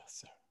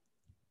 Yes, sir.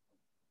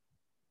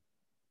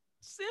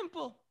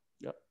 Simple.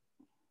 Yep.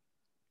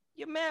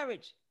 Your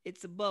marriage,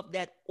 it's above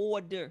that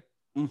order.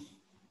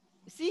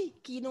 See,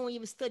 you don't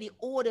even study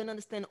order and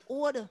understand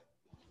order.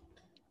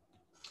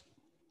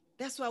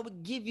 That's why we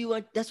give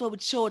you, that's why we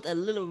showed a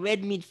little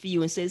red meat for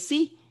you and said,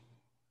 see,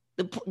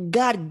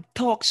 God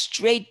talks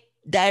straight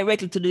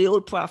directly to the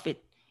old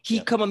prophet.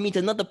 He come and meet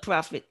another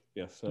prophet.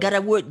 Yes, sir. Got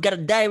a word, got a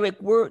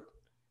direct word.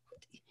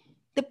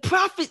 The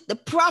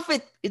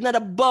prophet is not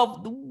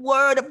above the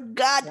word of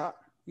God.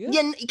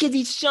 Yeah. Because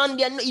he's shunned,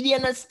 he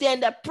didn't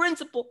understand that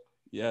principle.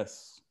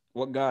 Yes.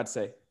 What God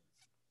say?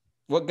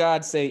 What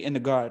God say in the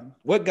garden?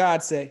 What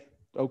God say?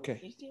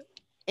 Okay.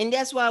 And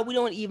that's why we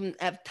don't even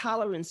have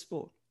tolerance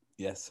for.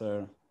 Yes,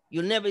 sir.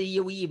 You'll never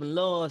hear we even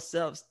law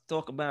ourselves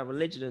talk about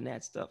religion and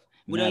that stuff.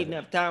 We don't even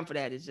have time for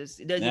that. It's just,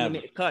 it doesn't even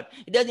make the cut.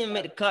 It doesn't even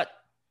make the cut.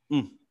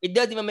 It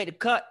doesn't even make the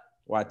cut.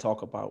 Why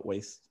talk about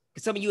waste?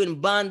 Because some of you in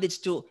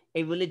bondage to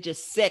a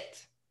religious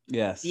sect.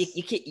 Yes.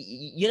 You can't,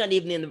 you're not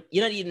even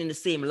in the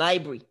same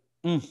library.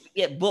 You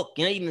get book.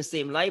 You're not even in the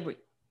same library.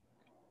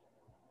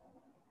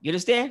 You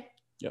understand?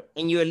 Yep.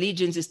 And your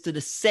allegiance is to the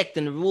sect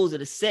and the rules of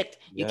the sect.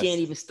 You can't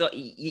even start.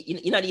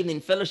 You're not even in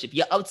fellowship.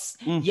 You're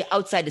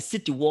outside the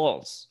city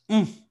walls.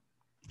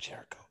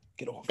 Jericho,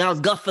 get off. Now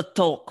Guffer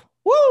talk.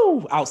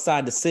 Woo!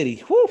 Outside the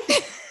city. Woo!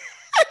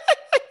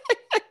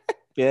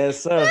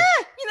 Yes, sir.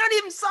 You're not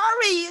even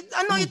sorry.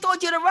 I know you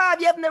thought you'd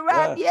arrive. You haven't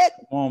arrived yet.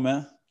 Come on,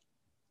 man.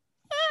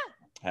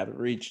 Haven't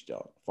reached,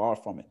 y'all. Far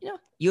from it.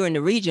 You're in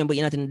the region, but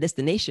you're not in the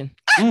destination.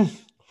 Woo!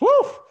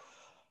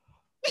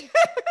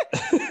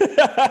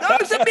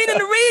 I'm being in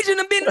the region.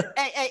 I'm being.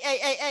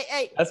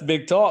 Hey. That's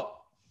big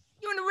talk.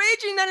 You're in the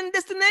region, not in the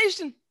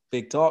destination.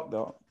 Big talk,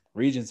 though.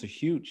 Regions are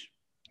huge.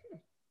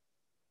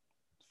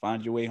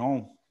 Find your way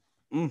home.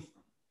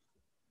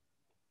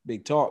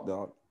 Big talk,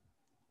 dog.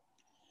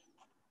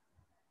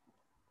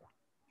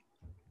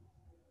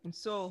 And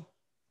so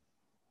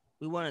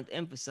we wanted to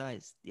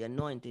emphasize the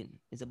anointing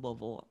is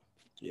above all.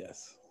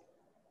 Yes.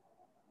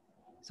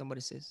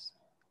 Somebody says,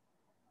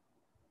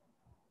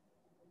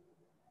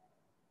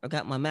 I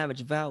got my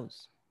marriage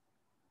vows.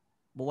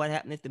 But what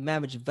happens if the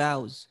marriage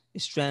vows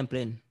is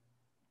trampling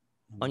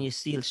on your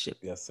sealship?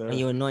 Yes, sir. And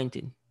your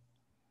anointing?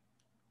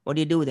 What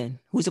do you do then?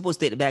 Who's supposed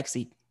to take the back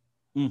seat?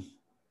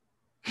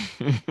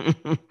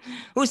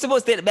 Who's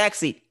supposed to take the back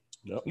seat?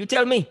 Yep. You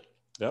tell me.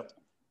 Yep.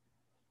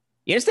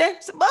 You understand?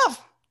 It's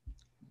above.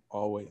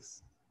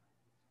 Always.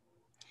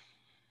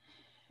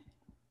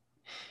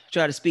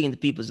 Try to speak into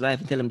people's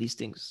life and tell them these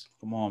things.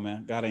 Come on,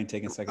 man. God ain't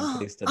taking second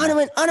place to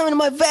I'm in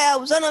my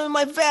vows. I'm in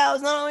my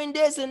vows. I'm in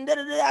this and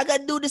da-da-da. I got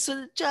to do this for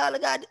the child. I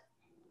got it.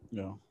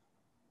 Yeah.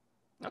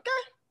 Okay.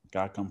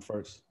 God come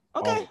first.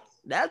 Okay. Always.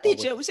 That'll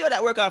teach you. We'll see how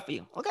that work out for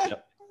you. Okay.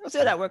 Yep. We'll see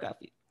how that work out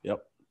for you.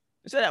 Yep.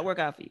 We'll see how that work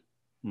out for you.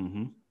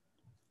 Mm-hmm.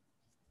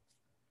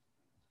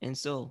 And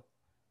so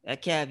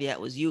that caveat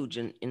was huge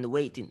in the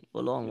waiting for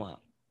a long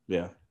while.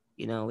 Yeah.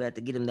 You know, we had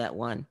to get him that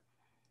one.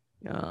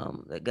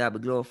 That God be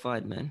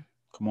glorified, man.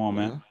 Come on,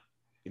 man.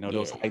 You know,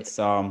 those heights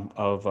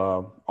of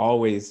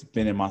always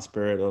been in my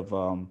spirit of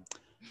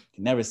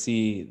you never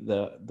see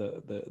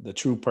the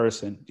true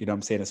person, you know what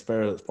I'm saying, as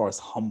far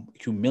as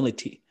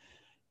humility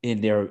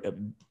in their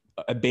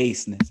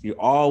abaseness. You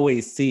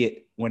always see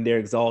it when they're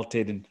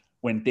exalted and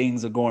when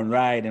things are going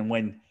right and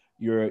when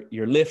you're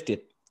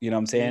lifted, you know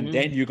what I'm saying? Mm-hmm.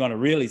 Then you're going to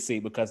really see,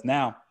 because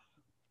now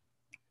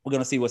we're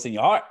going to see what's in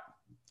your heart.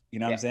 You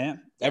know what I'm saying?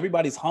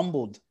 Everybody's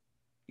humbled,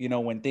 you know,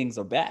 when things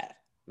are bad.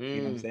 You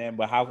know what I'm saying?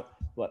 But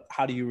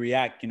how do you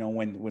react, you know,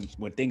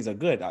 when things are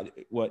good?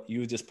 What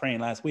you were just praying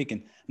last week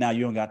and now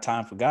you don't got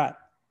time for God.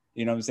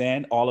 You know what I'm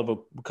saying? All of it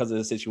because of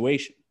the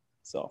situation.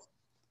 So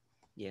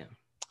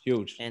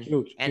huge. And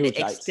huge the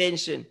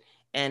extension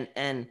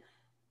and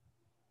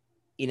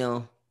you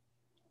know,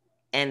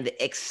 and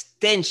the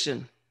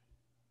extension,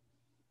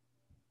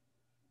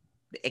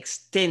 the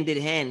extended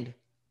hand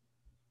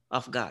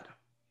of God.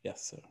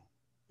 Yes, sir.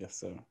 Yes,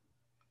 sir.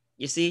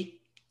 You see,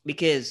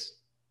 because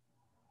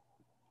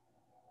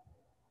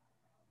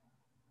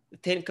the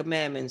 10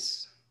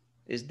 Commandments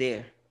is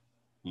there.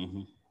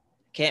 Mm-hmm.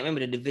 Can't remember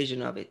the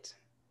division of it.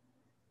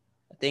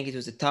 I think it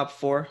was the top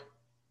 4.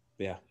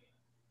 Yeah.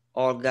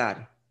 All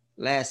God.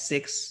 Last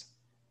 6,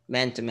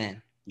 man to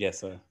man. Yes,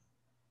 sir.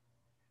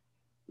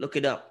 Look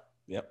it up.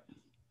 Yep.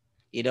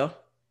 You know?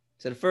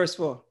 So the first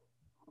 4,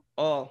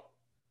 all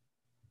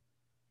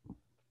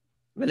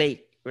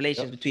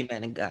relations between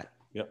man and God.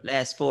 Yep.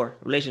 Last 4,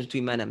 relations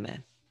between man and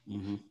man.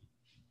 Mm-hmm.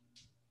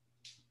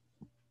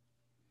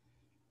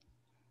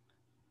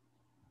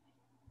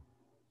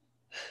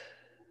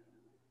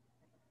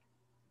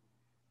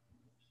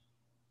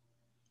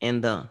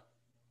 and the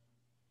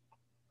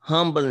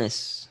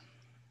humbleness.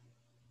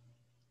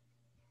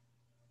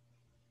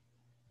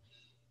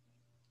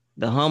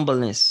 The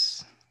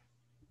humbleness.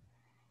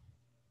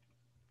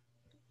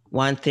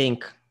 One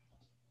thing,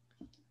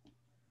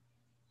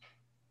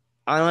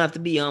 I don't have to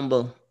be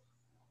humble.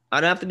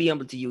 I don't have to be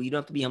humble to you. You don't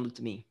have to be humble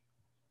to me.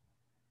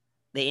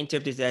 They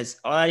interpret it as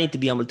all I need to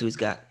be humble to is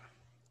God.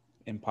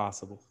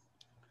 Impossible.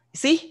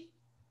 See?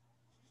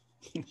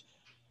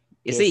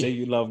 You Say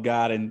you love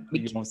God and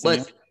you don't see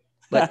him.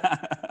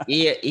 But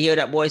you hear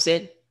that boy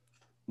said?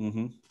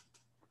 Mm-hmm.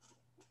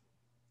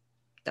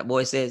 That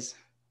boy says,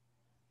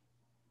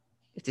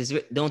 "It is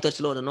don't touch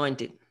the Lord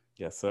anointed."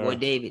 Yes, sir. Boy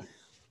David.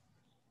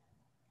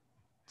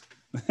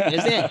 You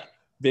understand?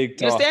 Big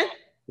talk. You understand?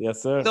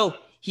 Yes, sir. So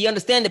he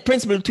understands the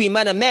principle between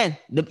man and man.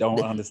 Don't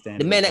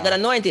understand the man that got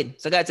anointed.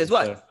 So God says, yes,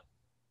 what? Sir.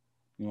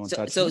 You want to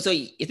touch me? So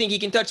you think he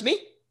can touch me?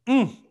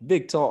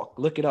 Big talk.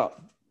 Look it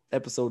up.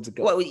 Episodes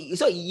ago. What?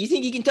 So you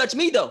think he can touch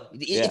me though?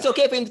 It's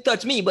okay for him to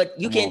touch me, but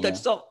you can't touch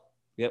Saul.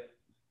 Yep.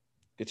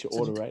 Get your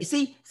order right. You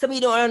see, some of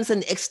you don't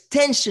understand the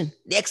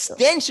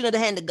extension of the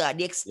hand of God,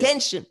 the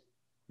extension.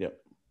 Yep.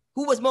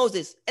 Who was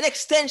Moses? An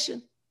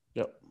extension.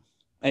 Yep.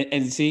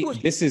 And see,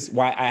 this is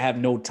why I have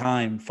no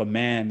time for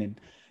man, and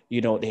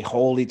they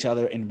hold each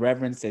other in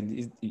reverence.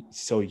 And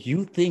so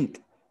you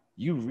think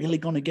you really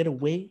gonna get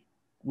away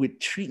with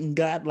treating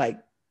God like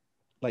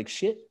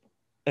shit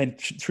and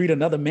treat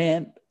another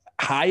man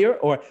higher?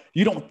 Or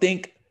you don't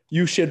think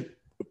you should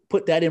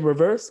put that in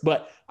reverse?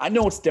 But I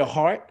know it's their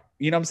heart,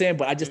 you know what I'm saying?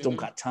 But I just don't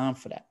got time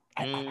for that.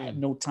 I have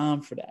no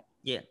time for that.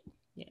 Yeah.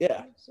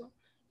 So,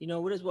 we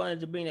just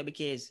wanted to bring that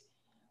because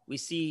we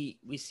see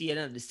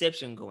another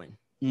deception going.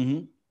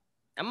 Mm-hmm.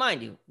 And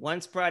mind you,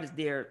 once pride is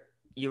there,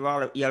 you're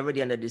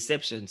already under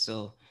deception.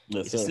 So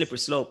it's a slippery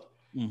slope.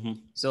 Mm-hmm.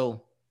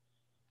 So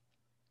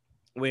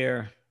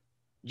we're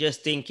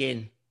just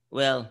thinking,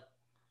 well,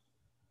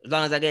 as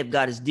long as I gave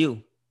God his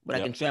due, but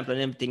I can trample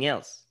on everything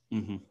else.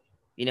 Mm-hmm.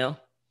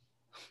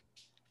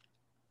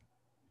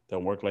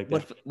 Don't work like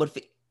that. But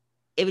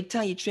every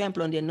time you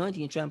trample on the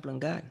anointing, you trample on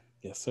God.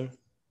 Yes, sir.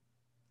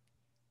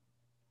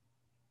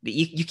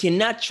 You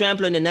cannot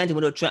trample on the anointing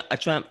without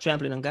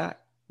trampling on God.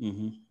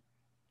 Mm-hmm.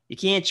 You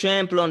can't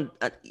trample on,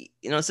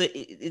 so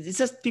it's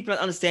just people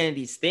not understanding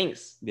these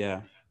things.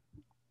 Yeah.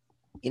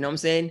 You know what I'm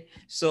saying?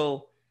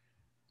 So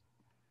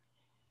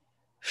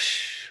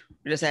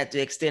we just had to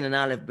extend an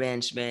olive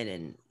branch, man,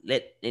 and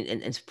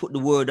and put the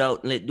word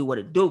out and let it do what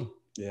it do.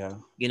 Yeah.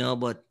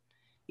 But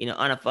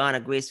honor for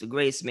honor, grace for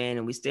grace, man,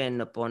 and we stand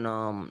up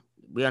on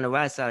we're on the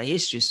right side of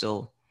history,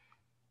 so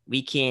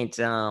we can't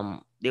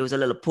there was a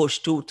little push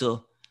too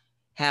to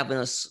having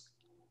us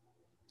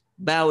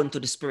bow into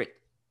the spirit.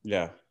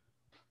 Yeah.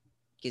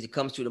 Because it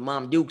comes through the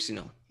Mom Dukes,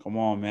 Come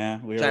on,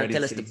 man. We're trying to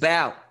tell us to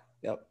bow.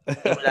 Yep.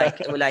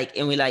 and we're like,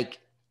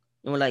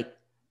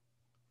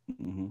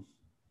 mm-hmm.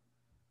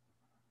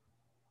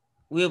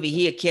 We're over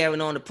here carrying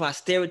on the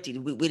posterity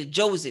with the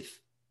Joseph.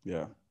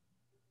 Yeah.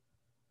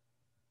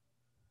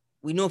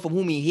 We know from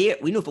whom we hear.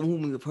 We know from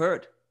whom we've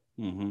heard.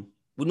 Mm-hmm.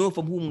 We know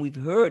from whom we've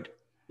heard.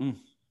 You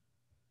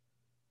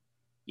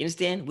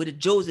understand? With the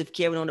Joseph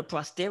carrying on the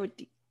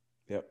posterity.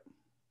 Yep.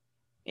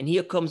 And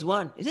here comes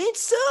one. It ain't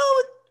so.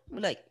 We're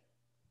like,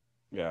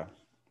 yeah.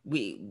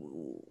 We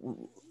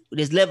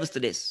there's levels to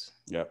this.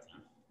 Yep.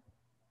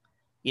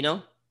 We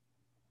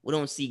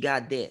don't see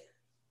God there.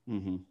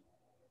 Mm-hmm.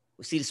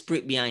 We see the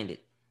spirit behind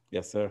it.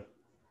 Yes, sir.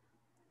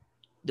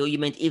 Though you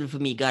meant evil for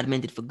me, God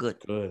meant it for good.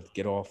 Good.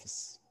 Get off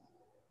us.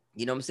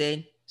 You know what I'm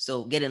saying?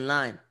 So get in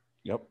line.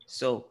 Yep.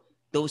 So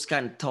those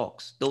kind of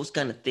talks, those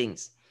kind of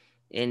things.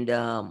 And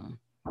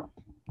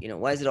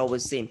why is it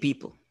always the same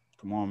people?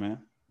 Come on, man.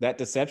 That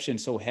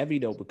deception's so heavy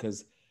though,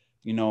 because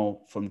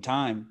from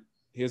time,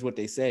 here's what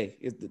they say.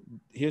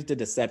 Here's the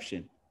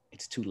deception.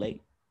 It's too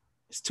late.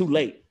 It's too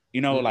late.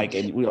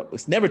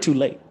 It's never too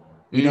late.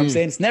 You know what I'm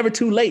saying? It's never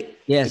too late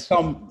to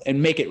come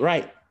and make it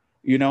right.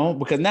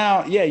 Because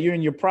now, you're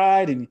in your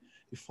pride and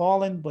you're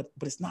falling, but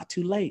it's not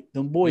too late.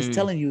 Them boys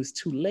telling you it's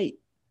too late.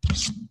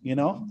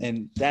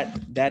 And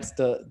that's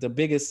the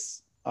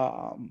biggest.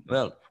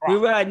 Well, we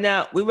ride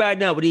now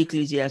with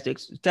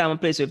Ecclesiastics. Time and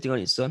place, everything on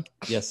it, son.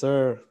 Yes,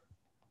 sir.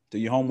 Do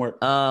your homework.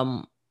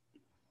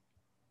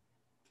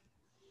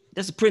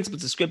 That's the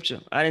principles of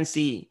scripture. I didn't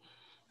see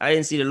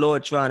the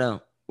Lord trying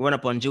to run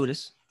up on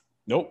Judas.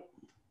 Nope.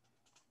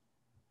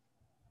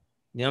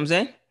 You know what I'm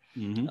saying?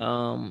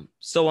 Mm-hmm.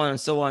 So on and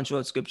so on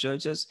throughout scripture. You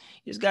just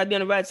gotta be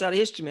on the right side of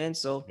history, man.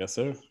 So yes,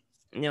 sir.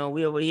 We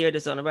over here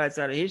that's on the right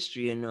side of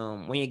history,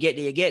 and when you get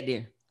there, you get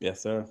there.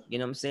 Yes, sir. You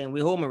know what I'm saying?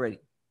 We're home already.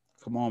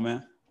 Come on,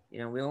 man.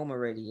 We're home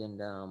already,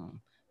 and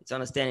it's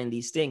understanding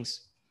these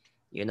things.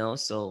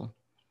 So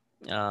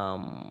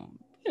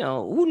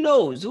who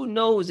knows? Who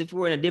knows if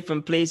we're in a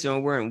different place or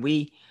weren't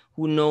we?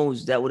 Who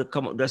knows that would have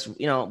come up just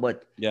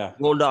but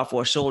rolled off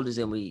our shoulders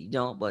and we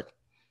but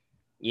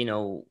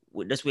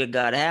that's where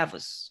God have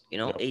us.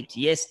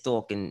 A.T.S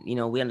talk, and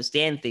we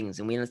understand things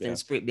and we understand the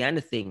spirit behind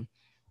the thing.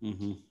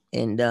 Mm-hmm.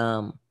 And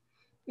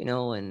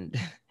and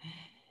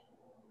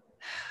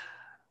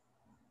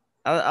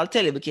I'll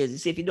tell you, because you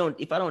see,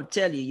 if I don't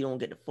tell you, you don't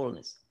get the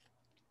fullness.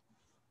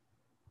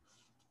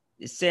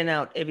 You send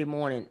out every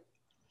morning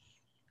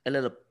a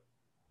little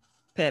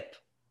pep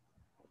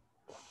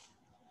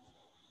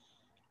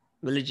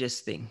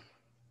religious thing.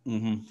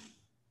 Mm-hmm.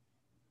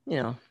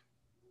 You know.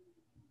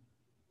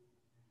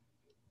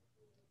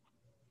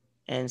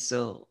 And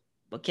so,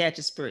 but catch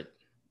a spirit.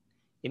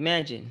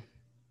 Imagine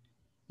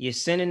you're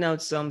sending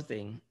out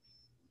something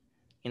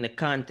in the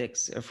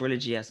context of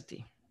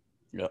religiosity.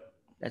 Yep.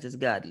 That is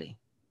godly.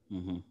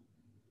 Mm-hmm.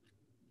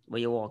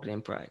 But you're walking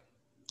in pride.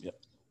 Yep.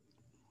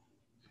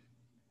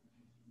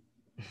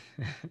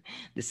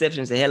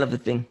 Deception is a hell of a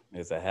thing.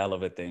 It's a hell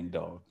of a thing,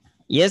 dog.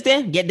 Yes,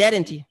 then get that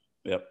into you.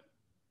 Yep.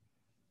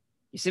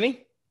 You see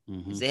me?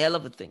 Mm-hmm. It's a hell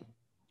of a thing.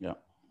 Yeah.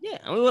 Yeah,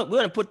 and we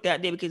want to put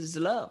that there because it's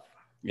love.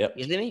 Yep.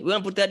 You see me? We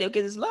want to put that there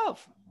because it's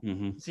love.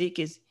 Mm-hmm. See,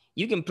 because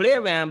you can play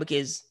around,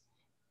 because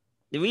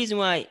the reason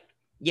why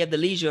you have the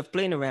leisure of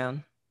playing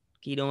around,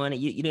 you don't want it.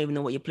 You don't even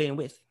know what you're playing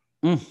with.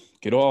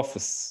 Get off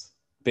us.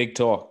 Big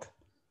talk.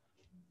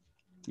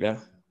 Yeah.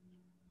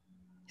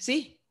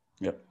 See?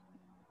 Yep.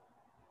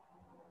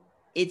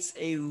 It's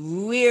a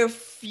rare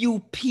few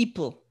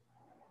people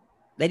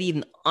that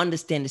even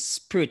understand the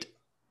spirit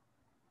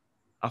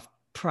of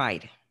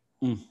pride.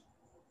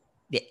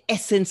 The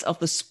essence of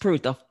the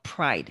spirit of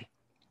pride.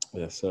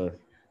 Yes, sir.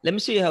 Let me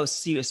show you how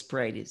serious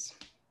pride is.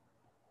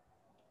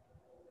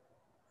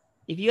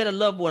 If you had a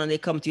loved one and they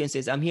come to you and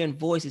says, I'm hearing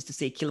voices to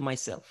say, kill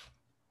myself.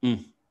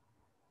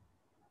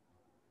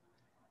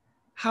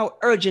 How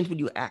urgent would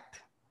you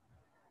act?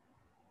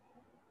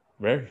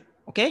 Very.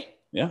 Okay?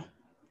 Yeah.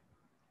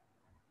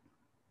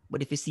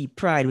 But if you see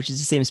pride, which is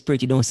the same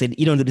spirit, you don't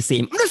do the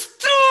same. I'm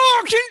just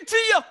talking to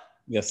you.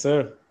 Yes,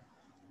 sir.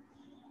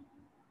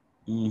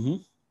 Mm-hmm.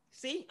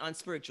 See?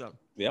 Unspiritual.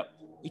 Yep.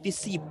 If you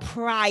see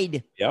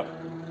pride, yep,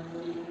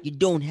 you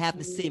don't have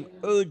the same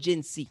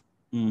urgency.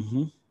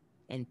 Mm-hmm.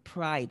 And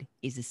pride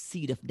is the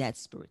seed of that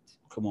spirit.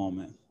 Come on,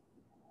 man.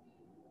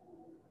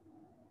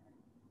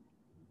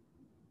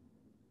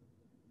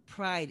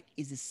 Pride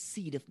is the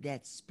seed of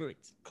that spirit.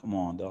 Come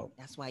on, dog.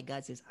 That's why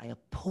God says, I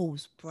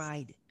oppose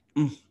pride.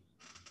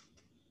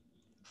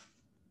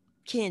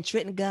 Can't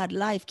threaten God's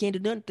life, can't do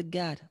nothing to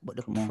God. But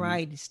the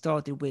pride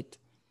started with,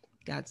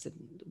 God said,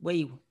 where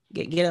you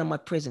get out of my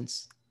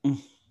presence.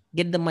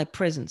 Get out of my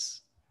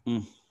presence.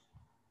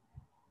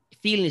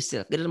 Feeling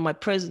yourself, get out of my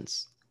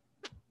presence.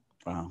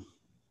 Wow.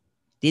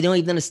 They don't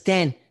even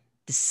understand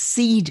the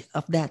seed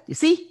of that. You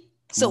see?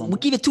 We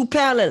give it two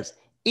parallels.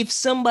 If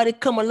somebody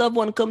a loved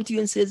one come to you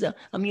and says,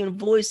 I'm hearing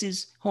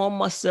voices, harm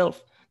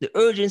myself, the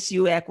urgency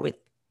you act with.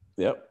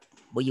 Yep.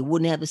 But you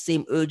wouldn't have the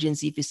same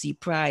urgency if you see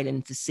pride and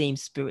it's the same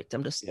spirit.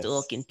 I'm just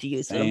talking to you.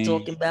 That's what I'm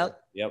talking about.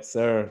 Yep,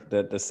 sir.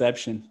 The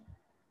deception.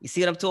 You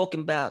see what I'm talking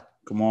about?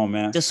 Come on,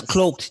 man. Just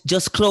cloaked. Yeah,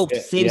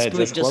 same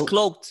spirit, just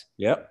cloaked.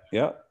 Yep.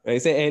 They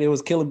said, hey, they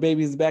was killing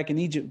babies back in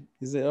Egypt.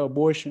 He said,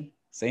 abortion.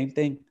 Same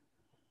thing.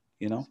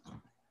 You know?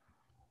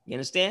 You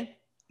understand?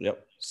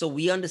 Yep. So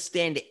we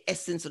understand the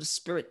essence of the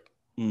spirit.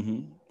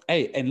 Mm-hmm.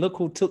 Hey, and look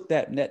who took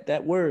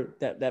that word,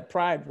 that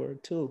pride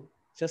word too.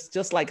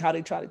 Just like how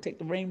they try to take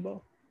the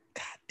rainbow.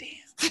 God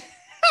damn.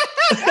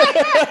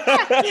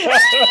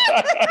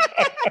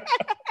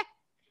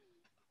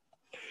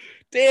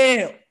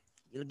 Damn.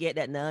 You'll get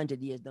that in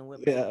 100 years, don't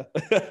worry. Yeah.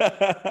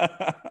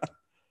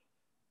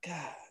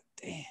 God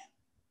damn.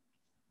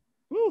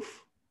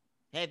 Woof.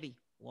 Heavy.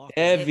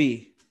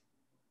 Heavy.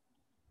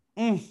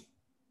 It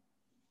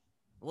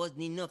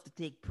wasn't enough to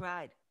take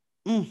pride.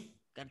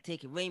 Got to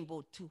take a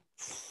rainbow too.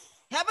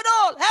 Have it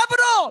all. Have it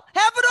all.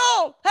 Have it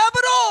all. Have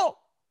it all.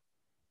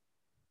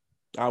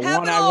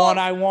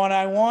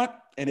 I want.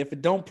 And if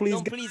it don't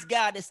please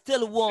God, it's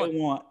still a want.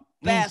 Still want.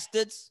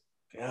 Bastards.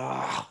 Get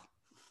off.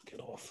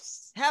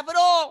 Have it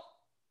all.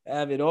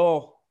 Have it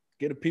all.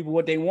 Get the people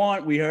what they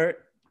want, we heard.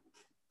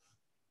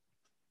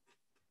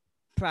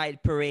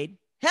 Pride parade.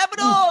 Have it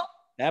all.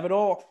 Have it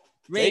all.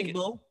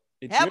 Rainbow.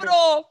 Have it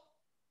all.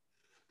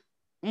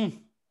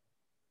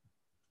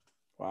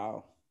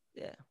 Wow.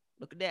 Yeah.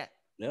 Look at that.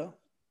 Yeah.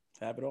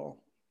 Have it all.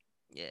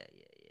 Yeah.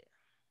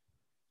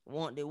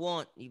 They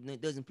want, even though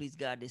it doesn't please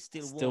God, they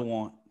still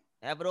want.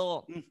 Have it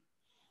all.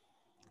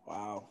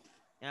 Wow.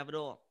 Have it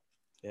all.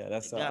 Yeah,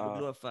 that's God be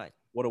glorified.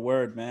 What a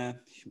word, man.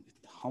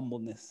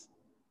 Humbleness.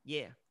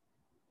 Yeah.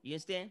 You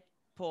understand?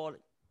 Paulie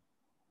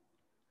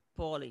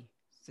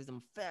says,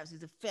 I'm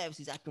Pharisees of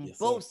Pharisees. I can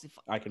boast.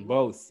 I can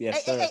boast.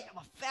 Yes, sir. Hey, I'm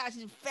a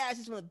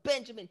Pharisees from the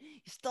Benjamin.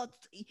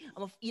 You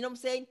know what I'm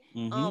saying?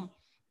 Mm-hmm.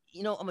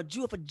 I'm a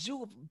Jew of a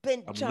Jew of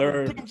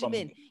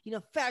Benjamin.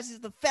 Pharisees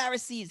of the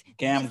Pharisees.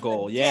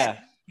 Gamgol, yeah.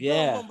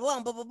 Yeah.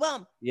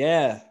 Bum.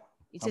 Yeah.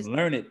 I'm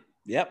learning.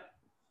 Yep.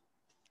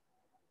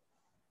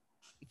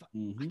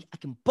 I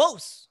can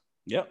boast.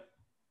 Yep.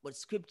 What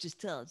scriptures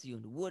tells you,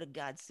 and the word of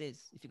God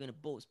says, if you're going to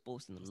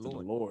boast in the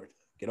Lord. The Lord.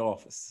 Get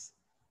off us.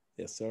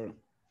 Yes, sir.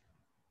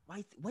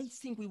 Why you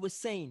think we were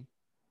saying?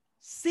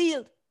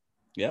 Sealed.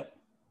 Yep.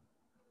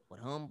 But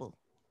humble.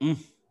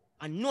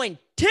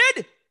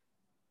 Anointed.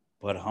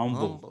 But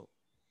humble.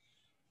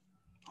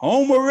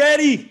 Home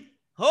already.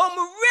 home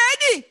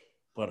ready,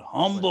 but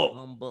humble.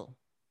 Humble.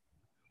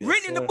 Yes,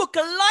 Written in the sir. book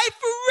of life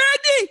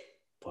already,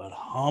 But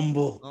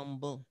humble.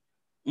 Humble.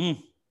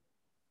 Mm.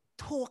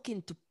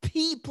 Talking to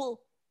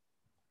people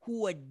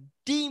who are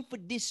deemed for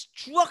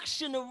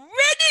destruction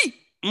already,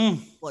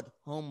 but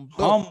humble.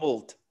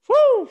 Humbled.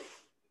 Woo.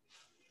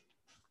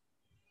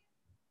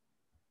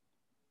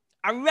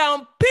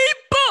 Around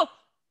people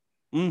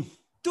to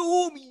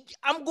whom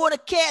I'm going to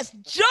cast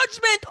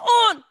judgment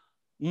on,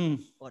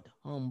 but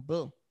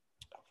humble.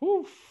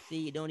 Woo. See,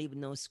 you don't even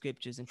know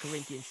scriptures. And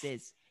Corinthians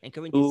says,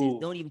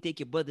 don't even take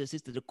your brother or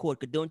sister to court,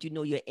 because don't you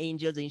know you're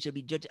angels and you should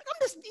be judged. You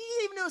don't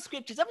even know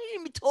scriptures. I shouldn't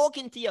even be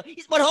talking to you.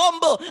 It's but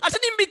humble. I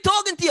shouldn't even be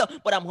talking to you,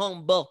 but I'm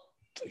humble.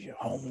 Do your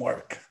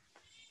homework.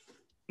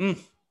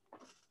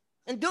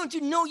 And don't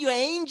you know you're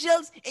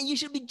angels and you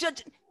should be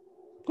judged?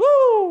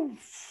 Woo.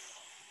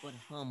 But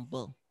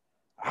humble.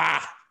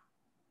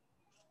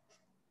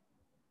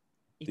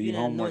 If Do you're your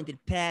an homework.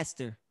 anointed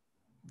pastor,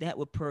 that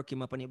would perk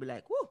him up and he'll be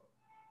like, whoo,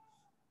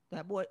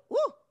 that boy, woo,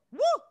 woo,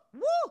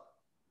 woo.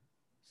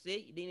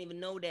 See, you didn't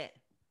even know that.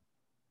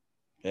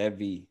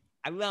 Heavy.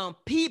 Around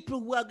people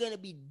who are going to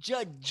be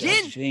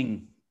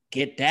judging.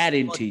 Get that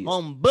into you.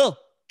 Humble.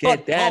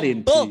 Get that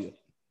into you.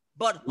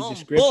 But Read humble. your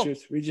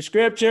scriptures. Read your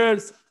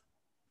scriptures.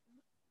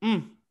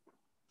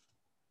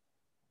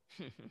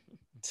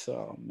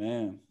 Oh,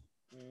 man.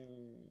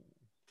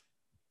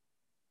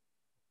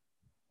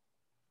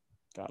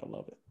 Gotta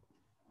love it.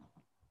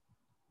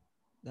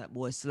 That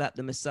boy slapped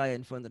the Messiah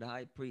in front of the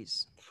high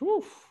priest.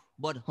 Whew.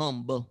 But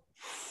humble.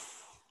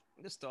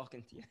 I'm just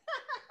talking to you.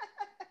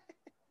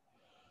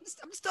 I'm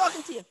just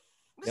talking to you.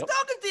 I'm just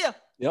talking to you.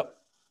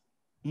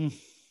 Yep.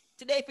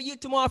 Today for you,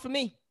 tomorrow for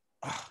me.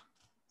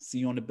 See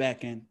you on the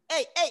back end.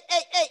 Hey.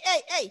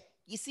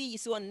 You see, you're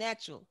so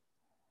unnatural.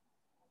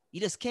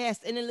 You just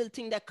cast any little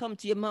thing that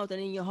comes to your mouth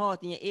and in your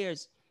heart and your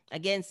ears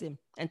against him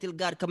until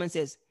God comes and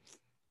says,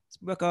 let's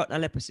break out a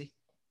leprosy.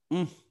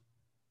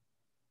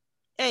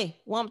 Hey,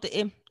 warm to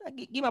him.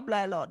 Give my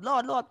blind, Lord.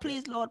 Lord,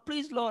 please,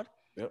 Lord.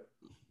 Yep.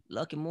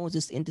 Lucky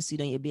Moses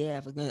intercede on your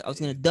behalf. I was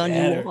gonna done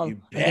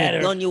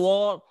you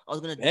all. I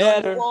was gonna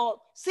done you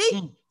all. See?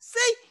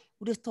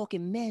 We're just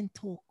talking man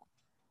talk.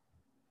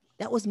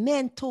 That was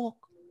man talk.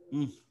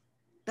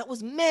 That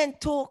was man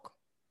talk.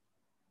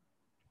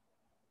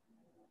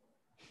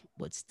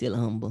 But still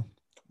humble.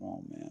 Come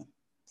on, man.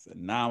 So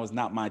now is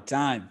not my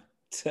time.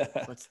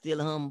 But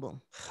still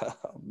humble.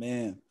 Oh,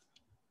 man.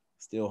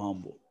 Still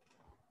humble.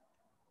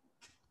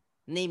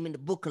 Name in the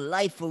book of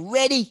life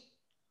already.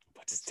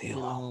 But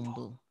still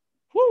humble.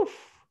 Woo.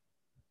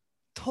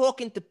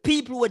 Talking to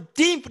people who are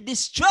deemed for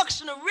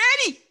destruction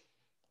already.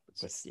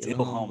 But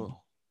still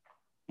humble.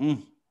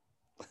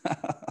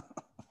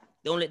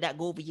 Don't let that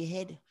go over your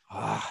head.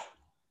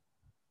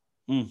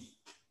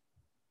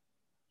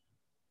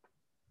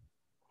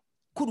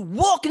 Could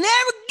walk in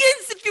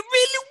arrogance if you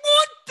really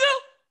want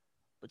to,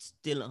 but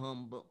still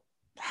humble.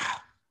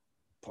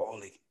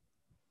 Paulie.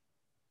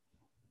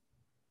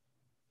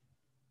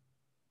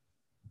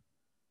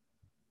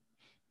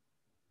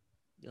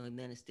 You don't even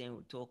understand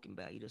what we're talking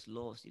about. You're just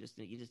lost. You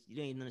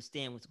don't even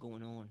understand what's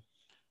going on.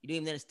 You don't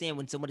even understand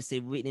when somebody say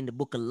written in the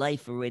book of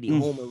life already,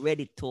 home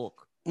already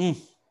talk.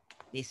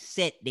 They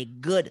set, they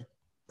good.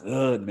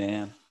 Good,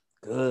 man.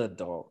 Good,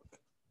 dog.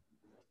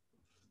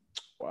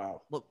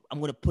 Wow. But I'm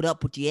going to put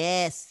up with your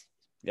ass.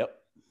 Yep.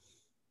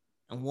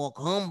 And walk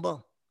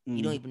humble.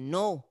 You don't even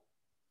know.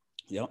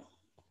 Yep.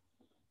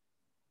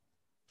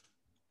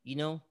 You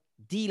know,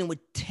 dealing with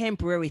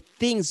temporary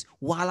things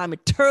while I'm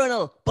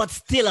eternal, but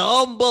still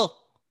humble.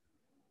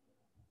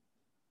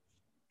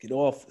 Get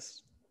off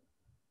us.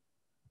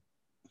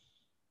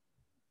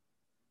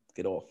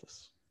 Get off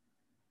us.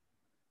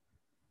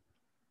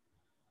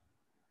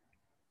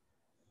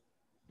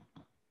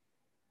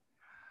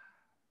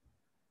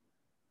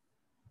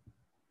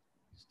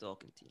 Just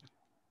talking to you.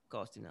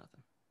 Cost you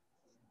nothing.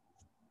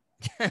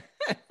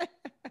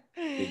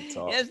 Big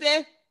talk. You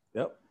understand?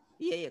 Yep.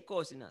 Yeah,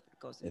 cost you nothing.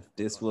 If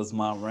this was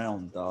my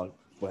realm, dog.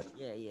 But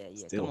yeah.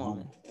 Still Come on,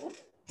 humble. man.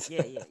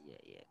 Yeah.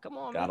 Come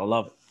on, Gotta man.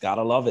 love it.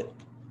 Gotta love it.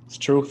 It's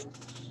truth.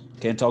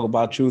 Can't talk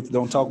about truth.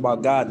 Don't talk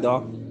about God,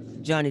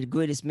 dog. Johnny, the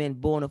greatest man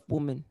born of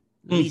woman,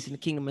 least in the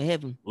kingdom of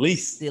heaven.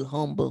 Least. Still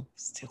humble.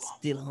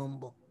 Still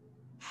humble.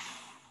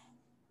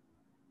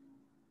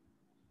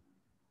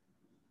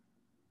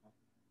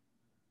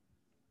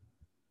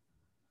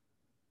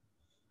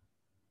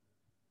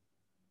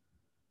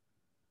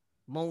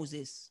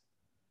 Moses.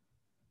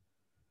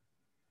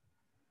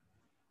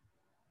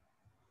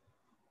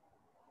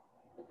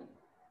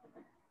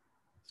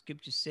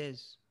 Scripture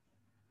says,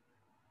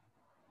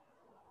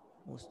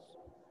 most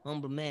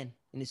humble man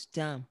in his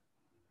time,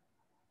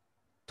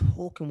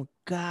 talking with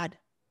God,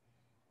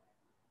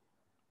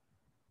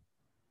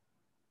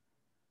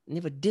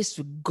 never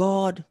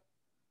disregard.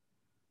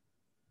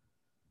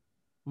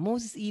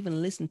 Moses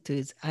even listened to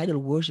his idol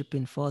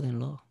worshiping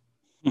father-in-law,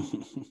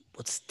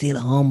 but still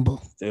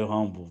humble. Still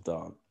humble,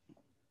 dog.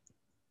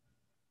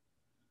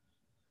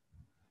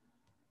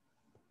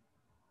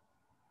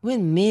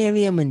 When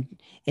Miriam and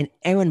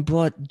Aaron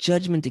brought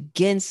judgment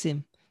against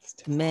him,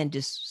 the man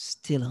just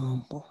still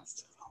humble.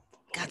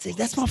 God says,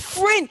 that's my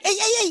friend.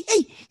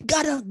 Hey.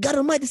 God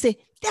Almighty say,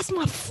 that's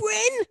my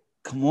friend.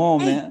 Come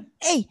on, man.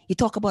 Hey, you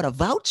talk about a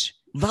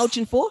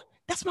vouching for?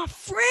 That's my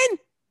friend.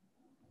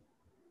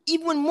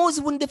 Even when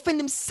Moses wouldn't defend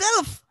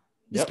himself,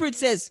 the Spirit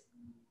says,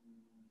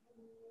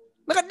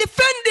 I gotta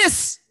defend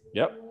this.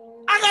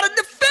 I gotta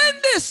defend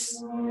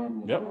this. I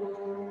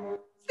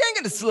ain't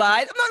gonna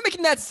slide. I'm not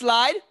making that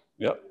slide.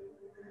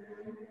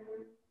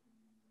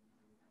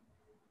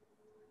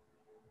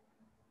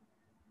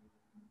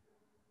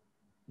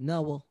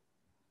 Noah.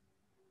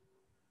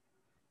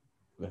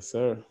 Yes,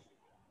 sir.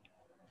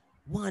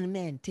 One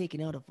man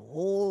taking out of a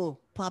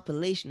whole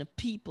population of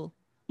people.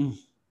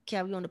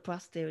 Carry on the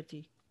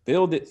posterity.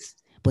 Build it.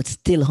 But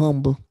still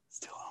humble.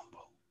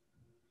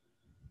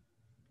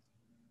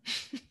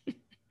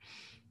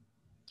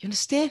 You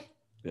understand?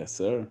 Yes,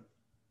 sir.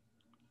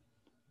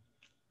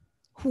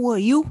 Who are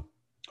you?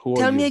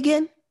 Tell me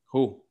again.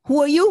 Who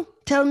are you?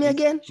 Tell me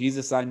again.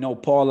 Jesus, I know.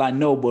 Paul, I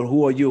know. But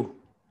who are you?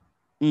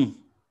 I'm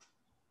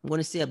going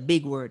to say a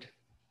big word.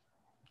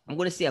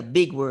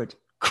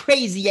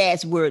 Crazy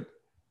ass word.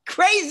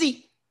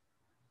 Crazy.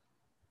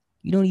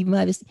 You don't even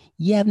have this.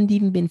 You haven't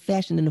even been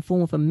fashioned in the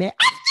form of a man.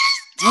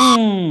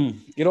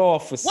 Get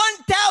off us.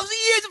 1,000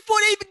 years before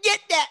they even get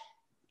that.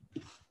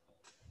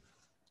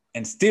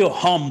 And still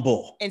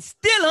humble.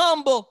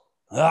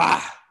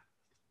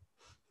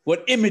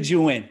 What image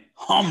you in?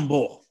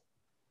 Humble.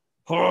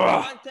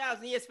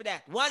 1,000 years for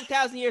that.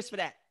 1,000 years for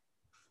that.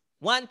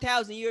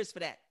 1,000 years for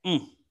that.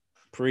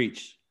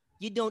 Preach.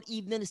 You don't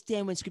even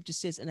understand when Scripture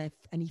says, I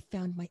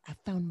found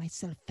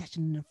myself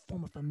fashioned in the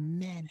form of a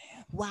man.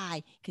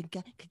 Why? The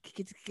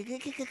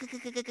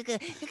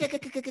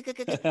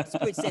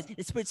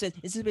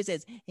Spirit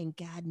says, and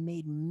God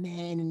made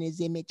man in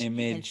His image.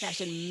 And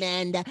fashioned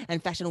man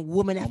and fashioned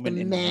woman after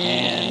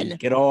man.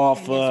 Get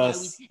off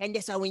us. And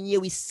that's why when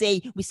we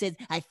said,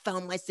 I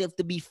found myself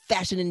to be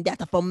fashioned in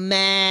that of a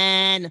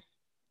man.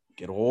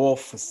 Get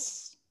off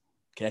us.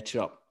 Catch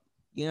up.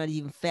 You're not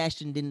even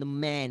fashioned in the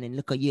man, and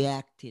look how you're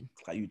acting.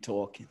 How you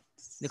talking?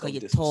 Look how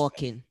you're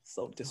talking.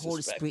 So disrespectful. The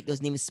Holy Spirit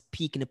doesn't even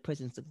speak in the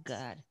presence of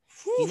God.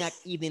 You're not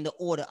even in the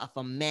order of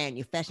a man.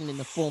 You're fashioned in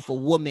the form of a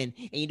woman,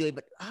 and you do it.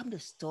 But I'm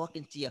just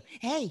talking to you.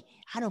 Hey,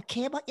 I don't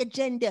care about your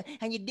gender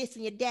and your this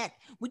and your that.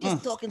 We're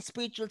just talking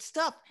spiritual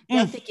stuff.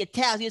 That'll take your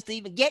 1,000 years to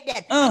even get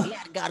that.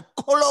 God,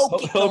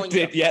 cloak it on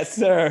you. Yes,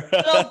 sir.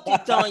 Cloak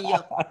it on you.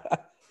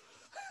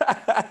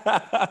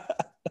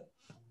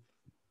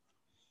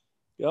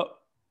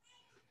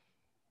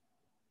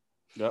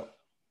 Yep.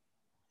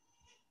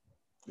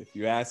 If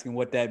you're asking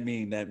what that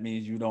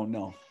means you don't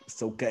know.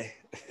 It's okay.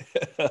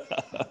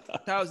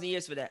 1,000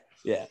 years for that.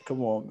 Yeah,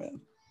 come on,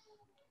 man.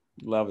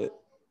 Love it.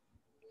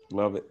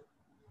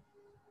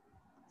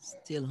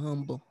 Still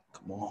humble.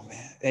 Come on,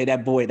 man. Hey,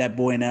 that boy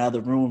in the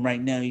other room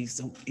right now, he's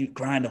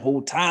crying the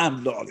whole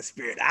time, dog. The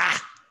Spirit.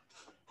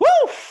 Woo!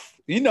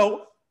 He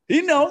know.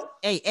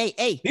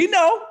 Hey. He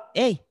know.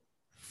 Hey,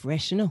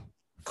 fresh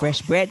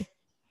bread.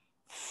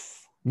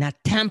 Not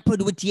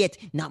tampered with yet,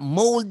 not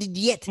molded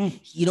yet.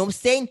 You know what I'm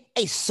saying?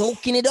 Hey,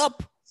 soaking it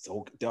up.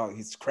 Dog,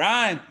 he's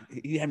crying.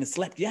 He hasn't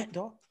slept yet,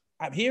 dog.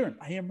 I hear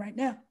him right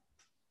now.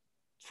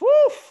 Woo!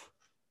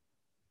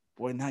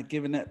 Boy, not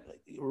giving that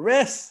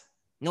rest.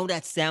 Know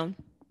that sound?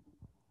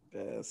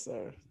 Yes,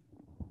 sir.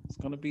 It's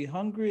gonna be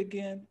hungry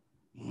again.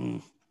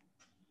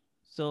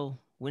 So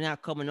we're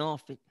not coming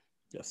off it.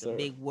 Yes, sir.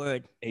 Big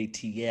word.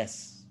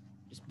 A.T.S.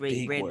 Just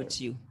break bread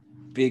with you.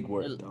 Big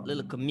word.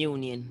 Little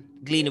communion.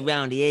 Glean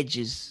around the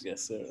edges.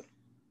 Yes, sir.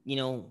 You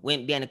know,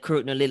 went behind the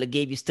curtain a little,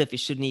 gave you stuff you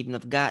shouldn't even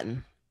have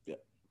gotten. Yeah.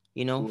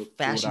 You know,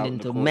 fashioned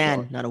into a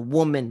man, not a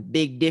woman.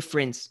 Big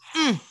difference.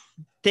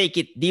 Take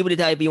it. Deal with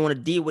it however you want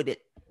to deal with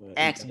it.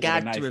 Ask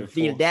God to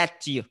reveal that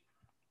to you.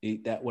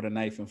 Eat that with a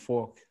knife and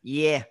fork.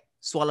 Yeah.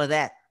 Swallow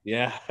that.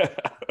 Yeah.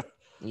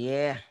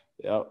 Yeah.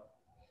 Yep.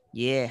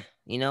 Yeah.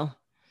 You know?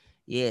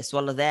 Yeah.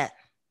 Swallow that.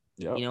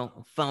 Yep. You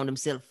know, found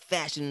himself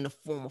fashioned in the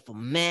form of a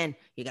man.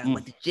 You got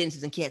about the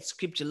Genesis and cat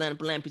scripture, line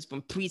up line, precept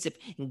from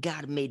precept, and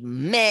God made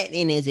man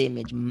in His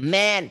image.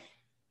 Man,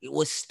 it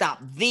was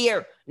stopped there.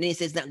 And then He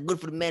says it's not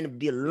good for the man to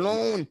be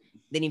alone.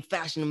 Then He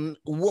fashioned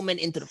a woman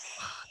in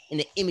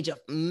the image of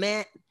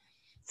man.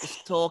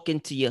 Just talking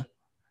to you.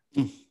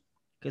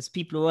 Because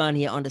people around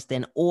here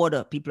understand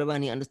order. People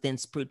around here understand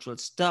spiritual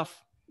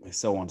stuff. It's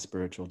so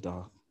unspiritual,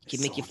 dog. You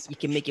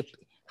can make it.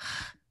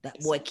 That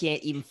boy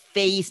can't even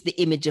face the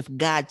image of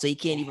God, so he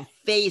can't even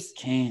face.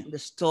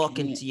 Just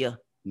talking to you.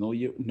 Know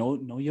your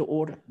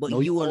order. But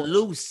you are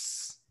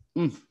loose.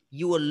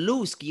 You are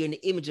loose. You're in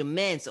the image of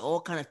man, so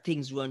all kind of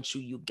things run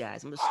through you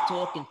guys. I'm just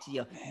talking to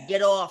you.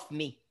 Get off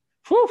me.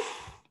 Whew.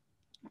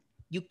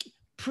 You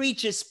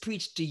preachers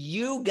preach to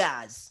you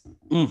guys.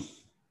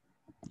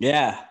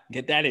 Yeah,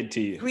 get that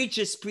into you.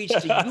 Preachers preach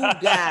to you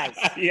guys.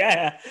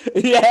 Yeah.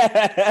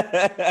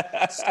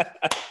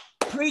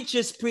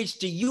 Preachers preach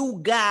to you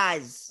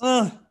guys.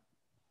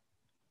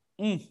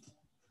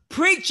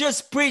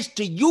 Preachers preach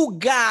to you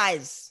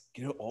guys.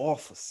 Get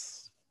off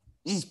us.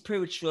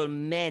 spiritual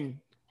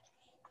men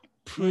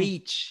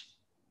preach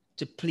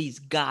to please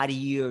God's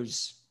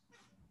ears.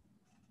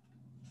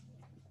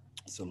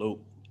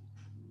 Salute.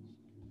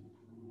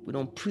 We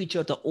don't preach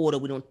out of order.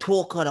 We don't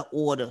talk out of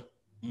order.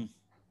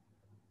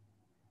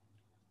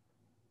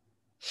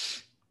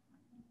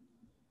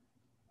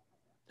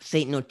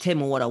 Satan don't tell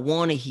me what I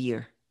want to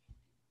hear.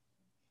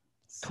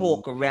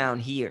 Talk around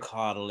here.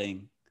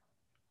 Coddling.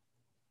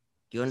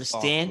 You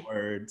understand? Soft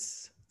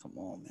words. Come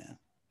on, man.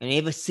 And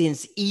ever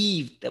since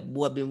Eve, that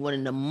boy been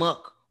running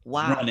amok.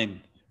 Wow.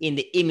 Running. In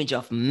the image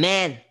of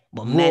man.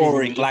 But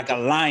roaring like a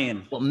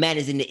lion. But man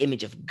is in the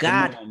image of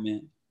God. Come on,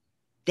 man.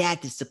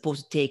 That is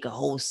supposed to take a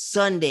whole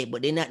Sunday,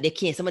 but they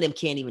can't, some of them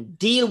can't even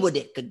deal with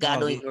it because God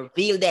don't even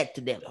reveal that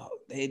to them.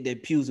 Their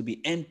pews will be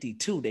empty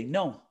too. They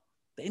know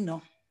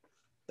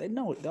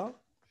it, dog.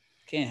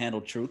 Can't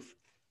handle truth.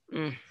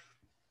 Let's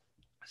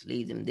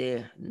leave them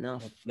there.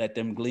 Enough. Let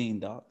them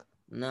glean, dog.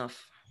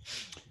 Enough.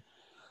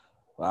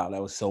 Wow,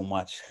 that was so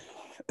much.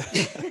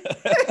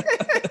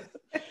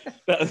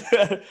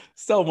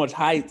 So much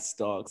heights,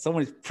 dog. So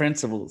many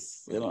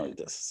principles. You know,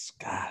 just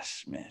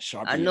gosh, man.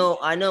 Sharp. I know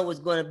it was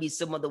gonna be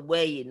some other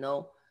way, you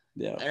know.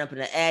 Yeah. And up in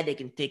the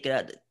attic and take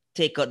out the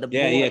board.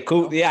 Yeah,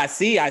 cool. You know? Yeah,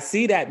 I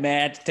see that,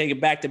 man. Take it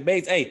back to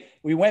base. Hey,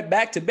 we went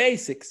back to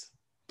basics.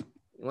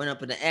 Went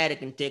up in the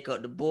attic and take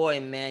out the boy,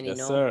 man. You yes,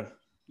 know. Sir.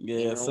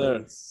 Yes,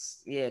 sir.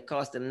 Yeah, it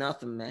cost them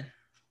nothing, man.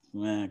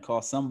 Man,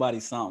 cost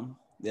somebody something.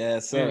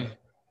 Yes, sir.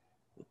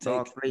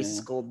 All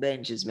crazy school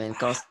benches, man.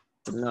 Cost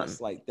them nothing.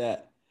 Just like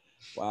that.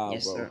 Wow,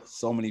 yes, bro. Sir.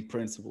 So many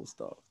principles,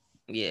 dog.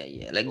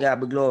 Yeah. Let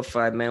God be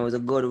glorified, man. It was a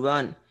good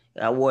run.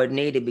 That word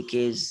needed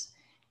because,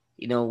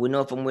 you know, we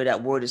know from where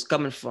that word is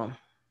coming from.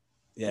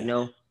 Yeah. You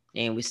know,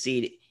 and we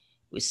see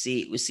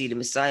the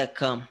Messiah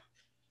come.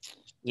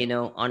 You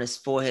know, on his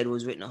forehead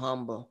was written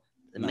humble.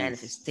 The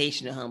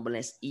manifestation of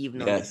humbleness,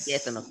 even on the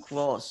death on the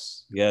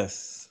cross.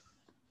 Yes.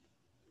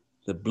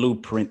 The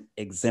blueprint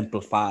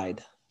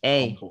exemplified.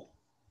 Hey. Humble.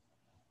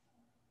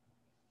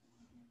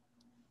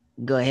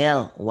 Go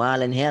hell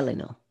while in hell, you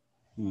know.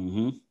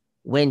 Mm-hmm.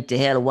 Went to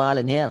hell while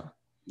in hell.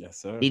 Yes,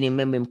 sir. Didn't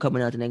remember him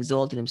coming out and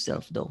exalting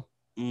himself, though.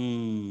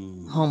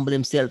 Humble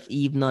himself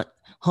even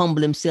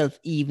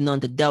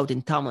unto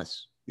doubting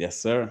Thomas. Yes,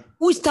 sir.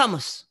 Who is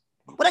Thomas?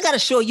 What I gotta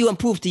show you and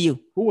prove to you?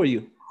 Who are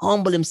you?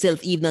 Humble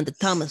himself even unto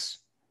Thomas.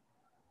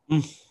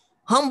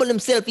 Humble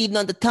himself even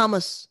unto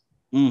Thomas.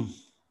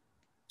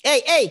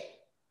 Hey.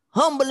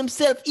 Humble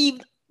himself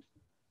even.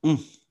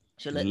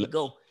 Should let me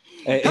go.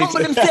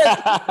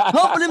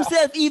 Humble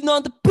himself even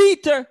unto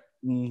Peter.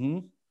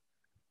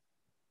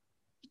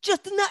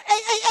 Just deny.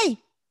 Hey.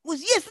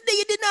 Was yesterday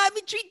you denied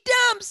me 3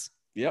 times.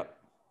 Yep.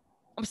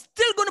 I'm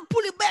still gonna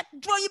pull you back,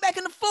 draw you back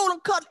in the fold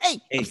and cut. Hey,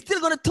 I'm still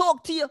gonna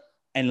talk to you.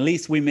 And at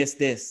least we missed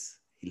this.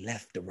 He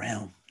left the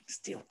realm,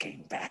 still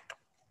came back.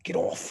 Get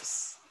off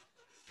us.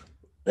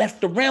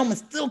 Left the realm and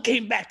still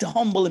came back to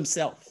humble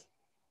himself.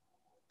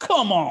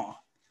 Come on.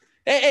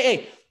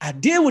 Hey. I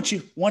deal with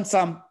you once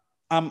I'm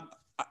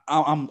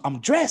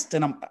dressed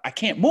and I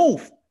can't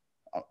move.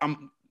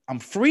 I'm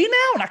free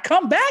now and I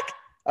come back.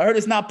 I heard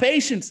it's not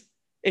patience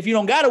if you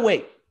don't gotta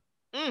wait.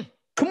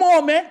 Come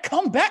on, man.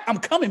 Come back. I'm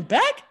coming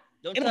back.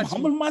 I'm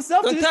humbling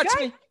myself to this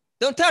guy.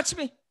 Don't touch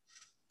me.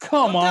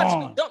 Come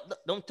on.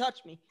 Don't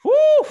touch me. Woo.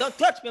 Don't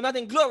touch me. I'm not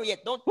in glory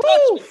yet. Don't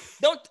touch me.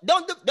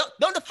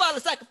 Don't defile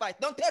the sacrifice.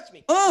 Don't touch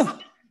me.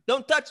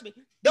 Don't touch me.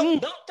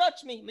 Don't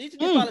touch me. You need to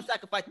defile the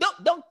sacrifice.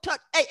 Don't touch.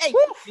 Hey.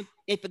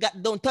 If you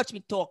got don't touch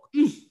me talk.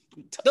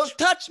 Don't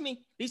touch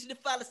me. You need to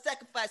defile the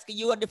sacrifice because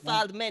you are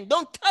defiled man.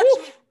 Don't touch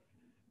me.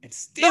 It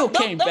still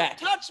came back.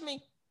 Don't touch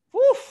me.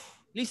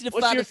 What's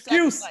your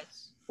excuse?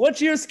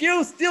 What's your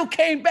excuse? Still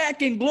came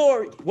back in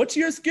glory. What's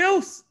your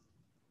excuse?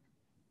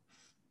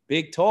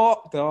 Big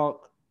talk,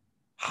 dog.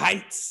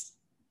 Heights.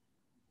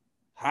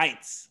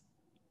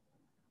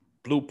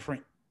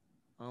 Blueprint.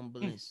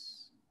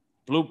 Humbleness.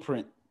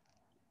 Blueprint.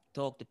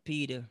 Talk to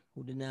Peter,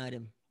 who denied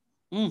him.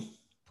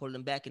 Pull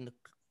him back in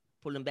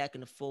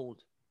the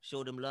fold.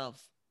 Show them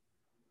love.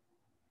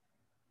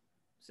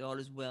 So all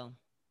is well.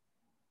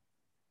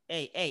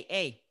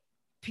 Hey.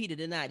 Peter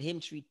denied him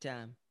 3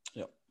 times.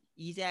 Yep.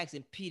 He's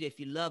asking Peter if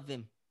you love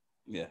him.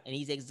 Yeah. And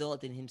he's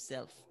exalting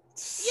himself.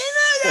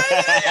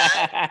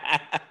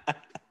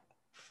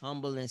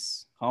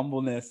 Humbleness.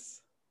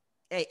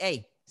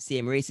 Hey.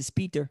 Same race as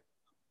Peter.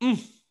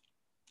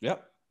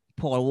 Yep.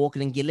 Paul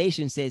walking in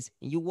Galatians says,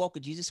 and you walk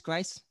with Jesus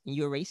Christ and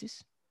you're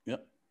racist?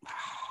 Yep.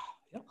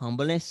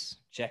 Humbleness.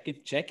 Check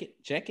it.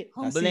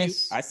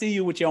 Humbleness. I see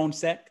you with your own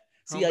sect.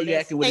 See how you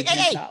acting with the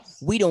Gentiles.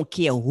 We don't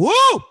care who.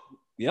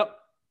 Yep.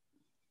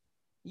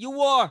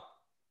 You are.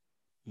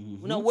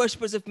 We're not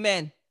worshippers of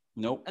men.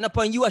 Nope. And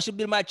upon you I should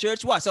build my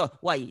church. What? So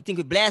why? You think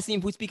we blaspheme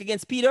if we speak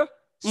against Peter?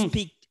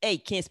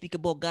 Can't speak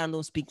about God and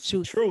don't speak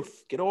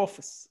truth. Get off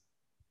us.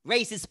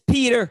 Racist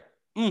Peter.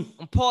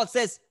 And Paul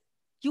says,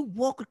 you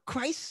walk with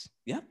Christ?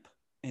 Yep.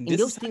 And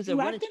those things are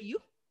running to you?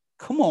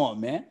 Come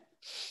on, man.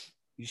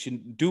 You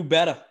should do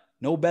better.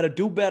 Know better,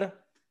 do better.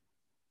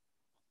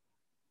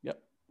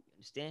 Yep.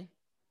 Understand?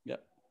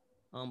 Yep.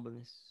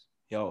 Humbleness.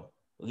 Yo,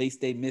 At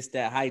least they missed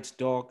that heights,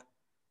 dog.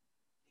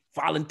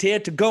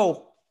 Volunteered to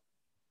go,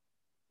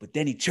 but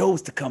then he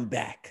chose to come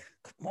back.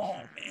 Come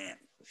on, man.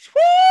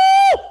 Woo!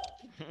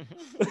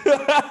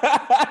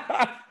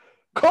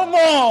 Come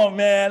on,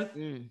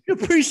 man. You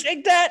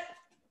appreciate that?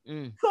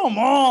 Come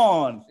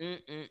on.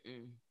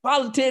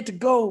 Volunteered to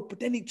go, but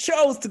then he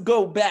chose to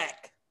go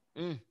back.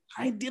 I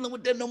ain't dealing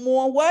with that no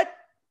more. What?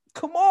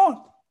 Come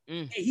on.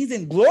 Hey, he's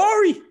in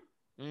glory.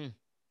 And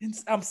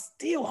I'm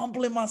still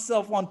humbling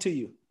myself onto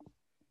you.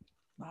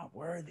 Not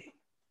worthy.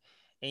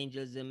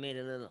 Angels have made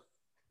a little,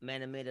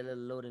 man, made a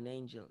little load of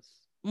angels.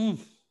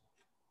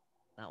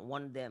 Not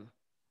one of them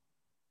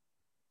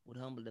would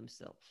humble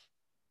themselves.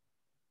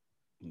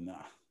 Nah.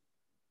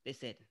 They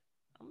said,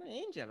 I'm an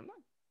angel. I'm not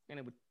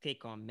going to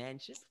take on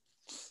manship.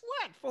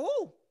 What? For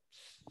who?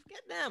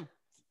 Forget them.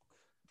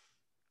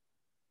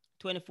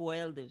 24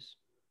 elders.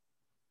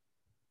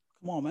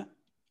 Come on, man.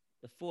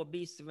 The 4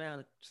 beasts around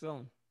the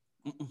throne.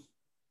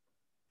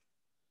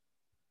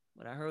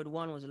 But I heard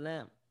one was a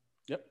lamb.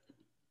 Yep.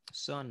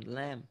 Son,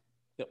 lamb.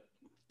 Yep.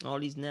 All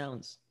these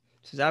nouns.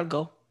 Says, I'll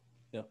go.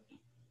 Yep.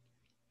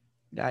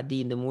 God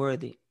deemed him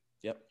worthy.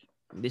 Yep.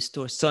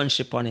 Bestow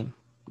sonship on him.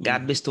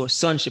 God bestow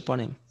sonship on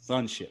him.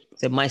 Sonship.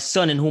 Said, my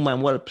son in whom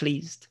I'm well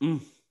pleased.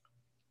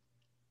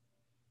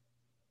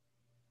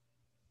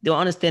 Don't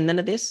understand none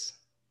of this?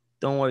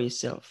 Don't worry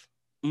yourself.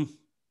 I'm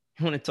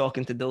only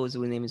talking to those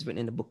whose name is written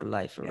in the book of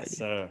life already. Yes,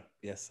 sir.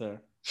 Yes,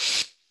 sir.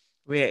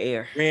 Rare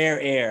air.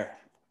 Rare air.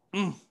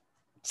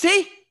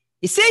 See?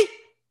 You see?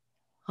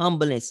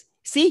 Humbleness.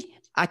 See?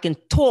 I can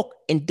talk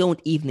and don't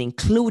even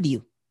include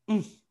you.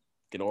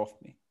 Get off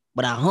me.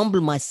 But I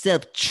humble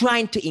myself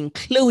trying to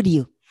include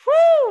you.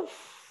 Woo!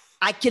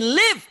 I can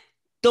live,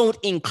 don't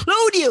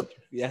include you.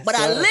 Yes, but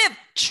sir. I live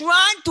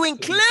trying to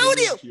include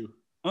you.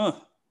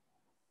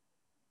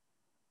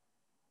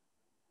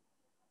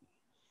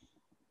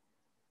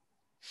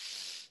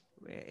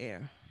 Rare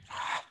air.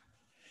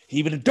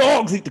 Even the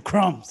dogs eat the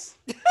crumbs.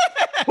 Woo!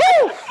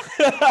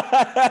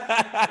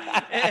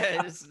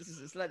 Yeah,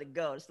 just let it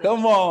go.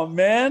 Come on,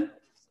 man.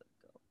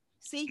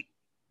 See,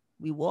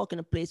 we walk in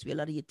a place where a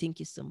lot of you think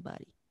you're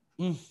somebody.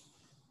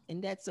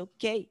 And that's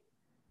okay.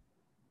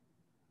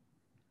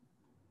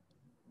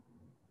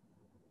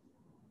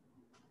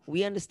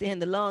 We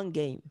understand the long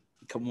game.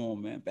 Come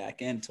on, man.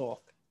 Back end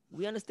talk.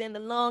 We understand the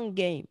long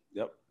game.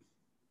 Yep.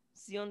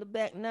 See you on the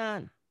back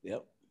 9.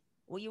 Yep.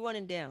 What you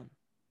running down?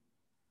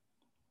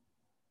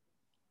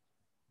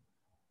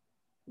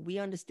 We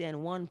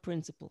understand one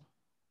principle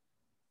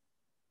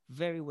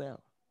very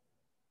well.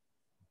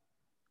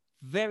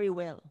 Very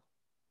well.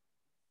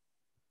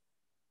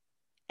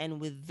 And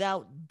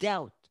without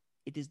doubt,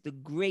 it is the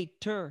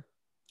greater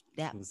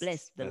that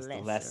bless the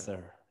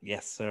lesser.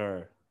 Yes,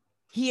 sir.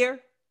 Here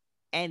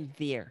and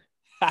there.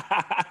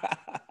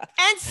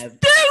 And still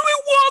we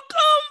walk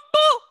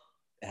humble.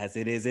 As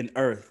it is in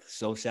earth,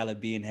 so shall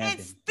it be in heaven.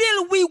 And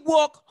still we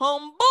walk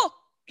humble.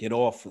 Get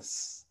off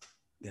us.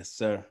 Yes,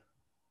 sir.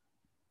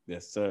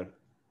 Yes, sir.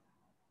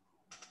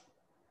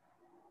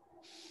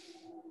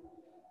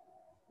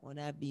 What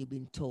have you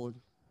been told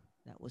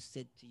that was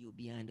said to you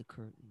behind the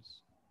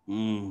curtains?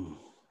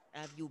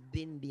 Have you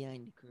been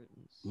behind the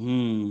curtains?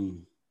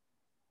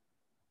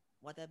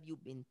 What have you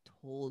been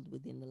told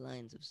within the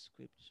lines of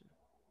scripture?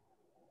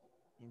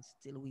 And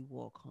still we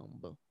walk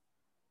humble.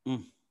 Yeah.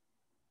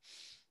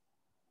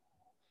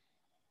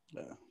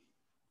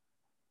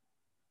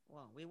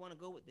 Wow, where you want to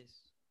go with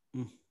this?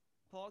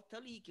 Paul,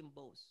 tell you he can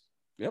boast.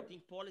 Yep. I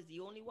think Paul is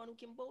the only one who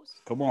can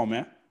boast. Come on,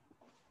 man.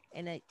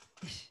 And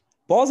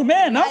Paul's a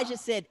man, no? Elijah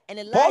said, and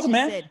Elijah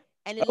said,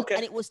 and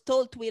it was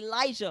told to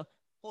Elijah.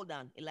 Hold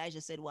on.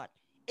 Elijah said what?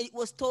 It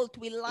was told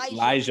to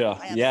Elijah.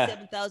 I have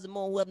 7,000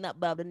 more who have not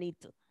bowed the knee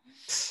to.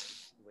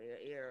 Rare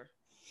air.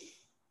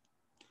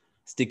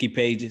 Sticky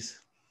pages.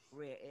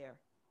 Rare air.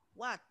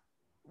 What?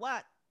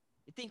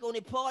 You think only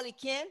Paulie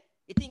can?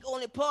 You think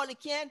only Paulie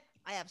can?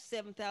 I have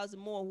 7,000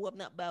 more who have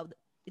not bowed.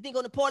 You think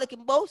only Paulie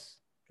can boast?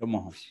 Come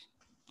on.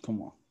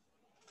 Come on.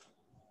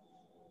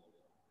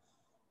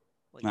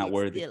 But not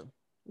worthy. Still,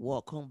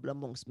 walk humble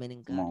amongst men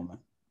and God. Come on, man.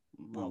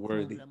 Not walk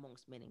worthy. Humble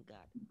amongst men and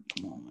God.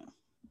 Come on, man.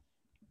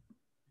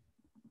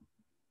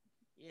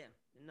 Yeah,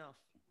 enough.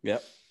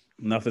 Yep.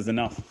 Enough is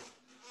enough.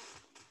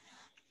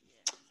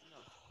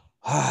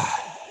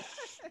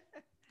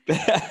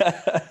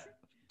 Yeah,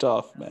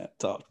 Tough, man.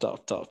 Tough.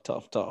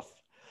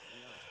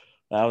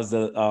 That was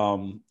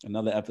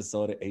another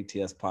episode of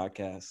A.T.S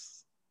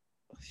podcast.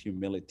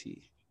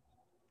 Humility.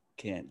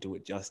 Can't do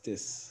it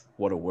justice.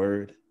 What a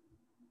word.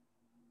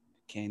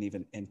 Can't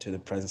even enter the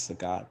presence of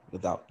God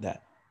without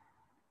that.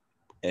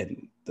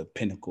 And the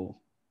pinnacle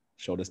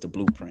showed us the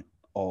blueprint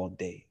all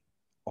day.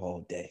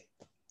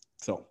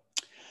 So,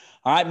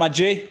 all right, my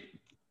G.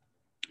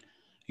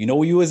 You know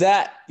where you was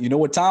at. You know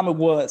what time it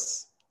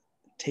was.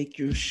 Take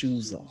your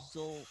shoes off.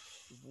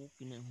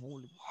 Walking in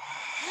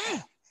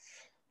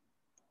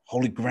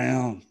holy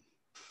ground.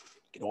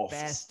 Get off.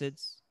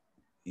 Bastards.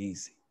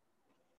 Easy.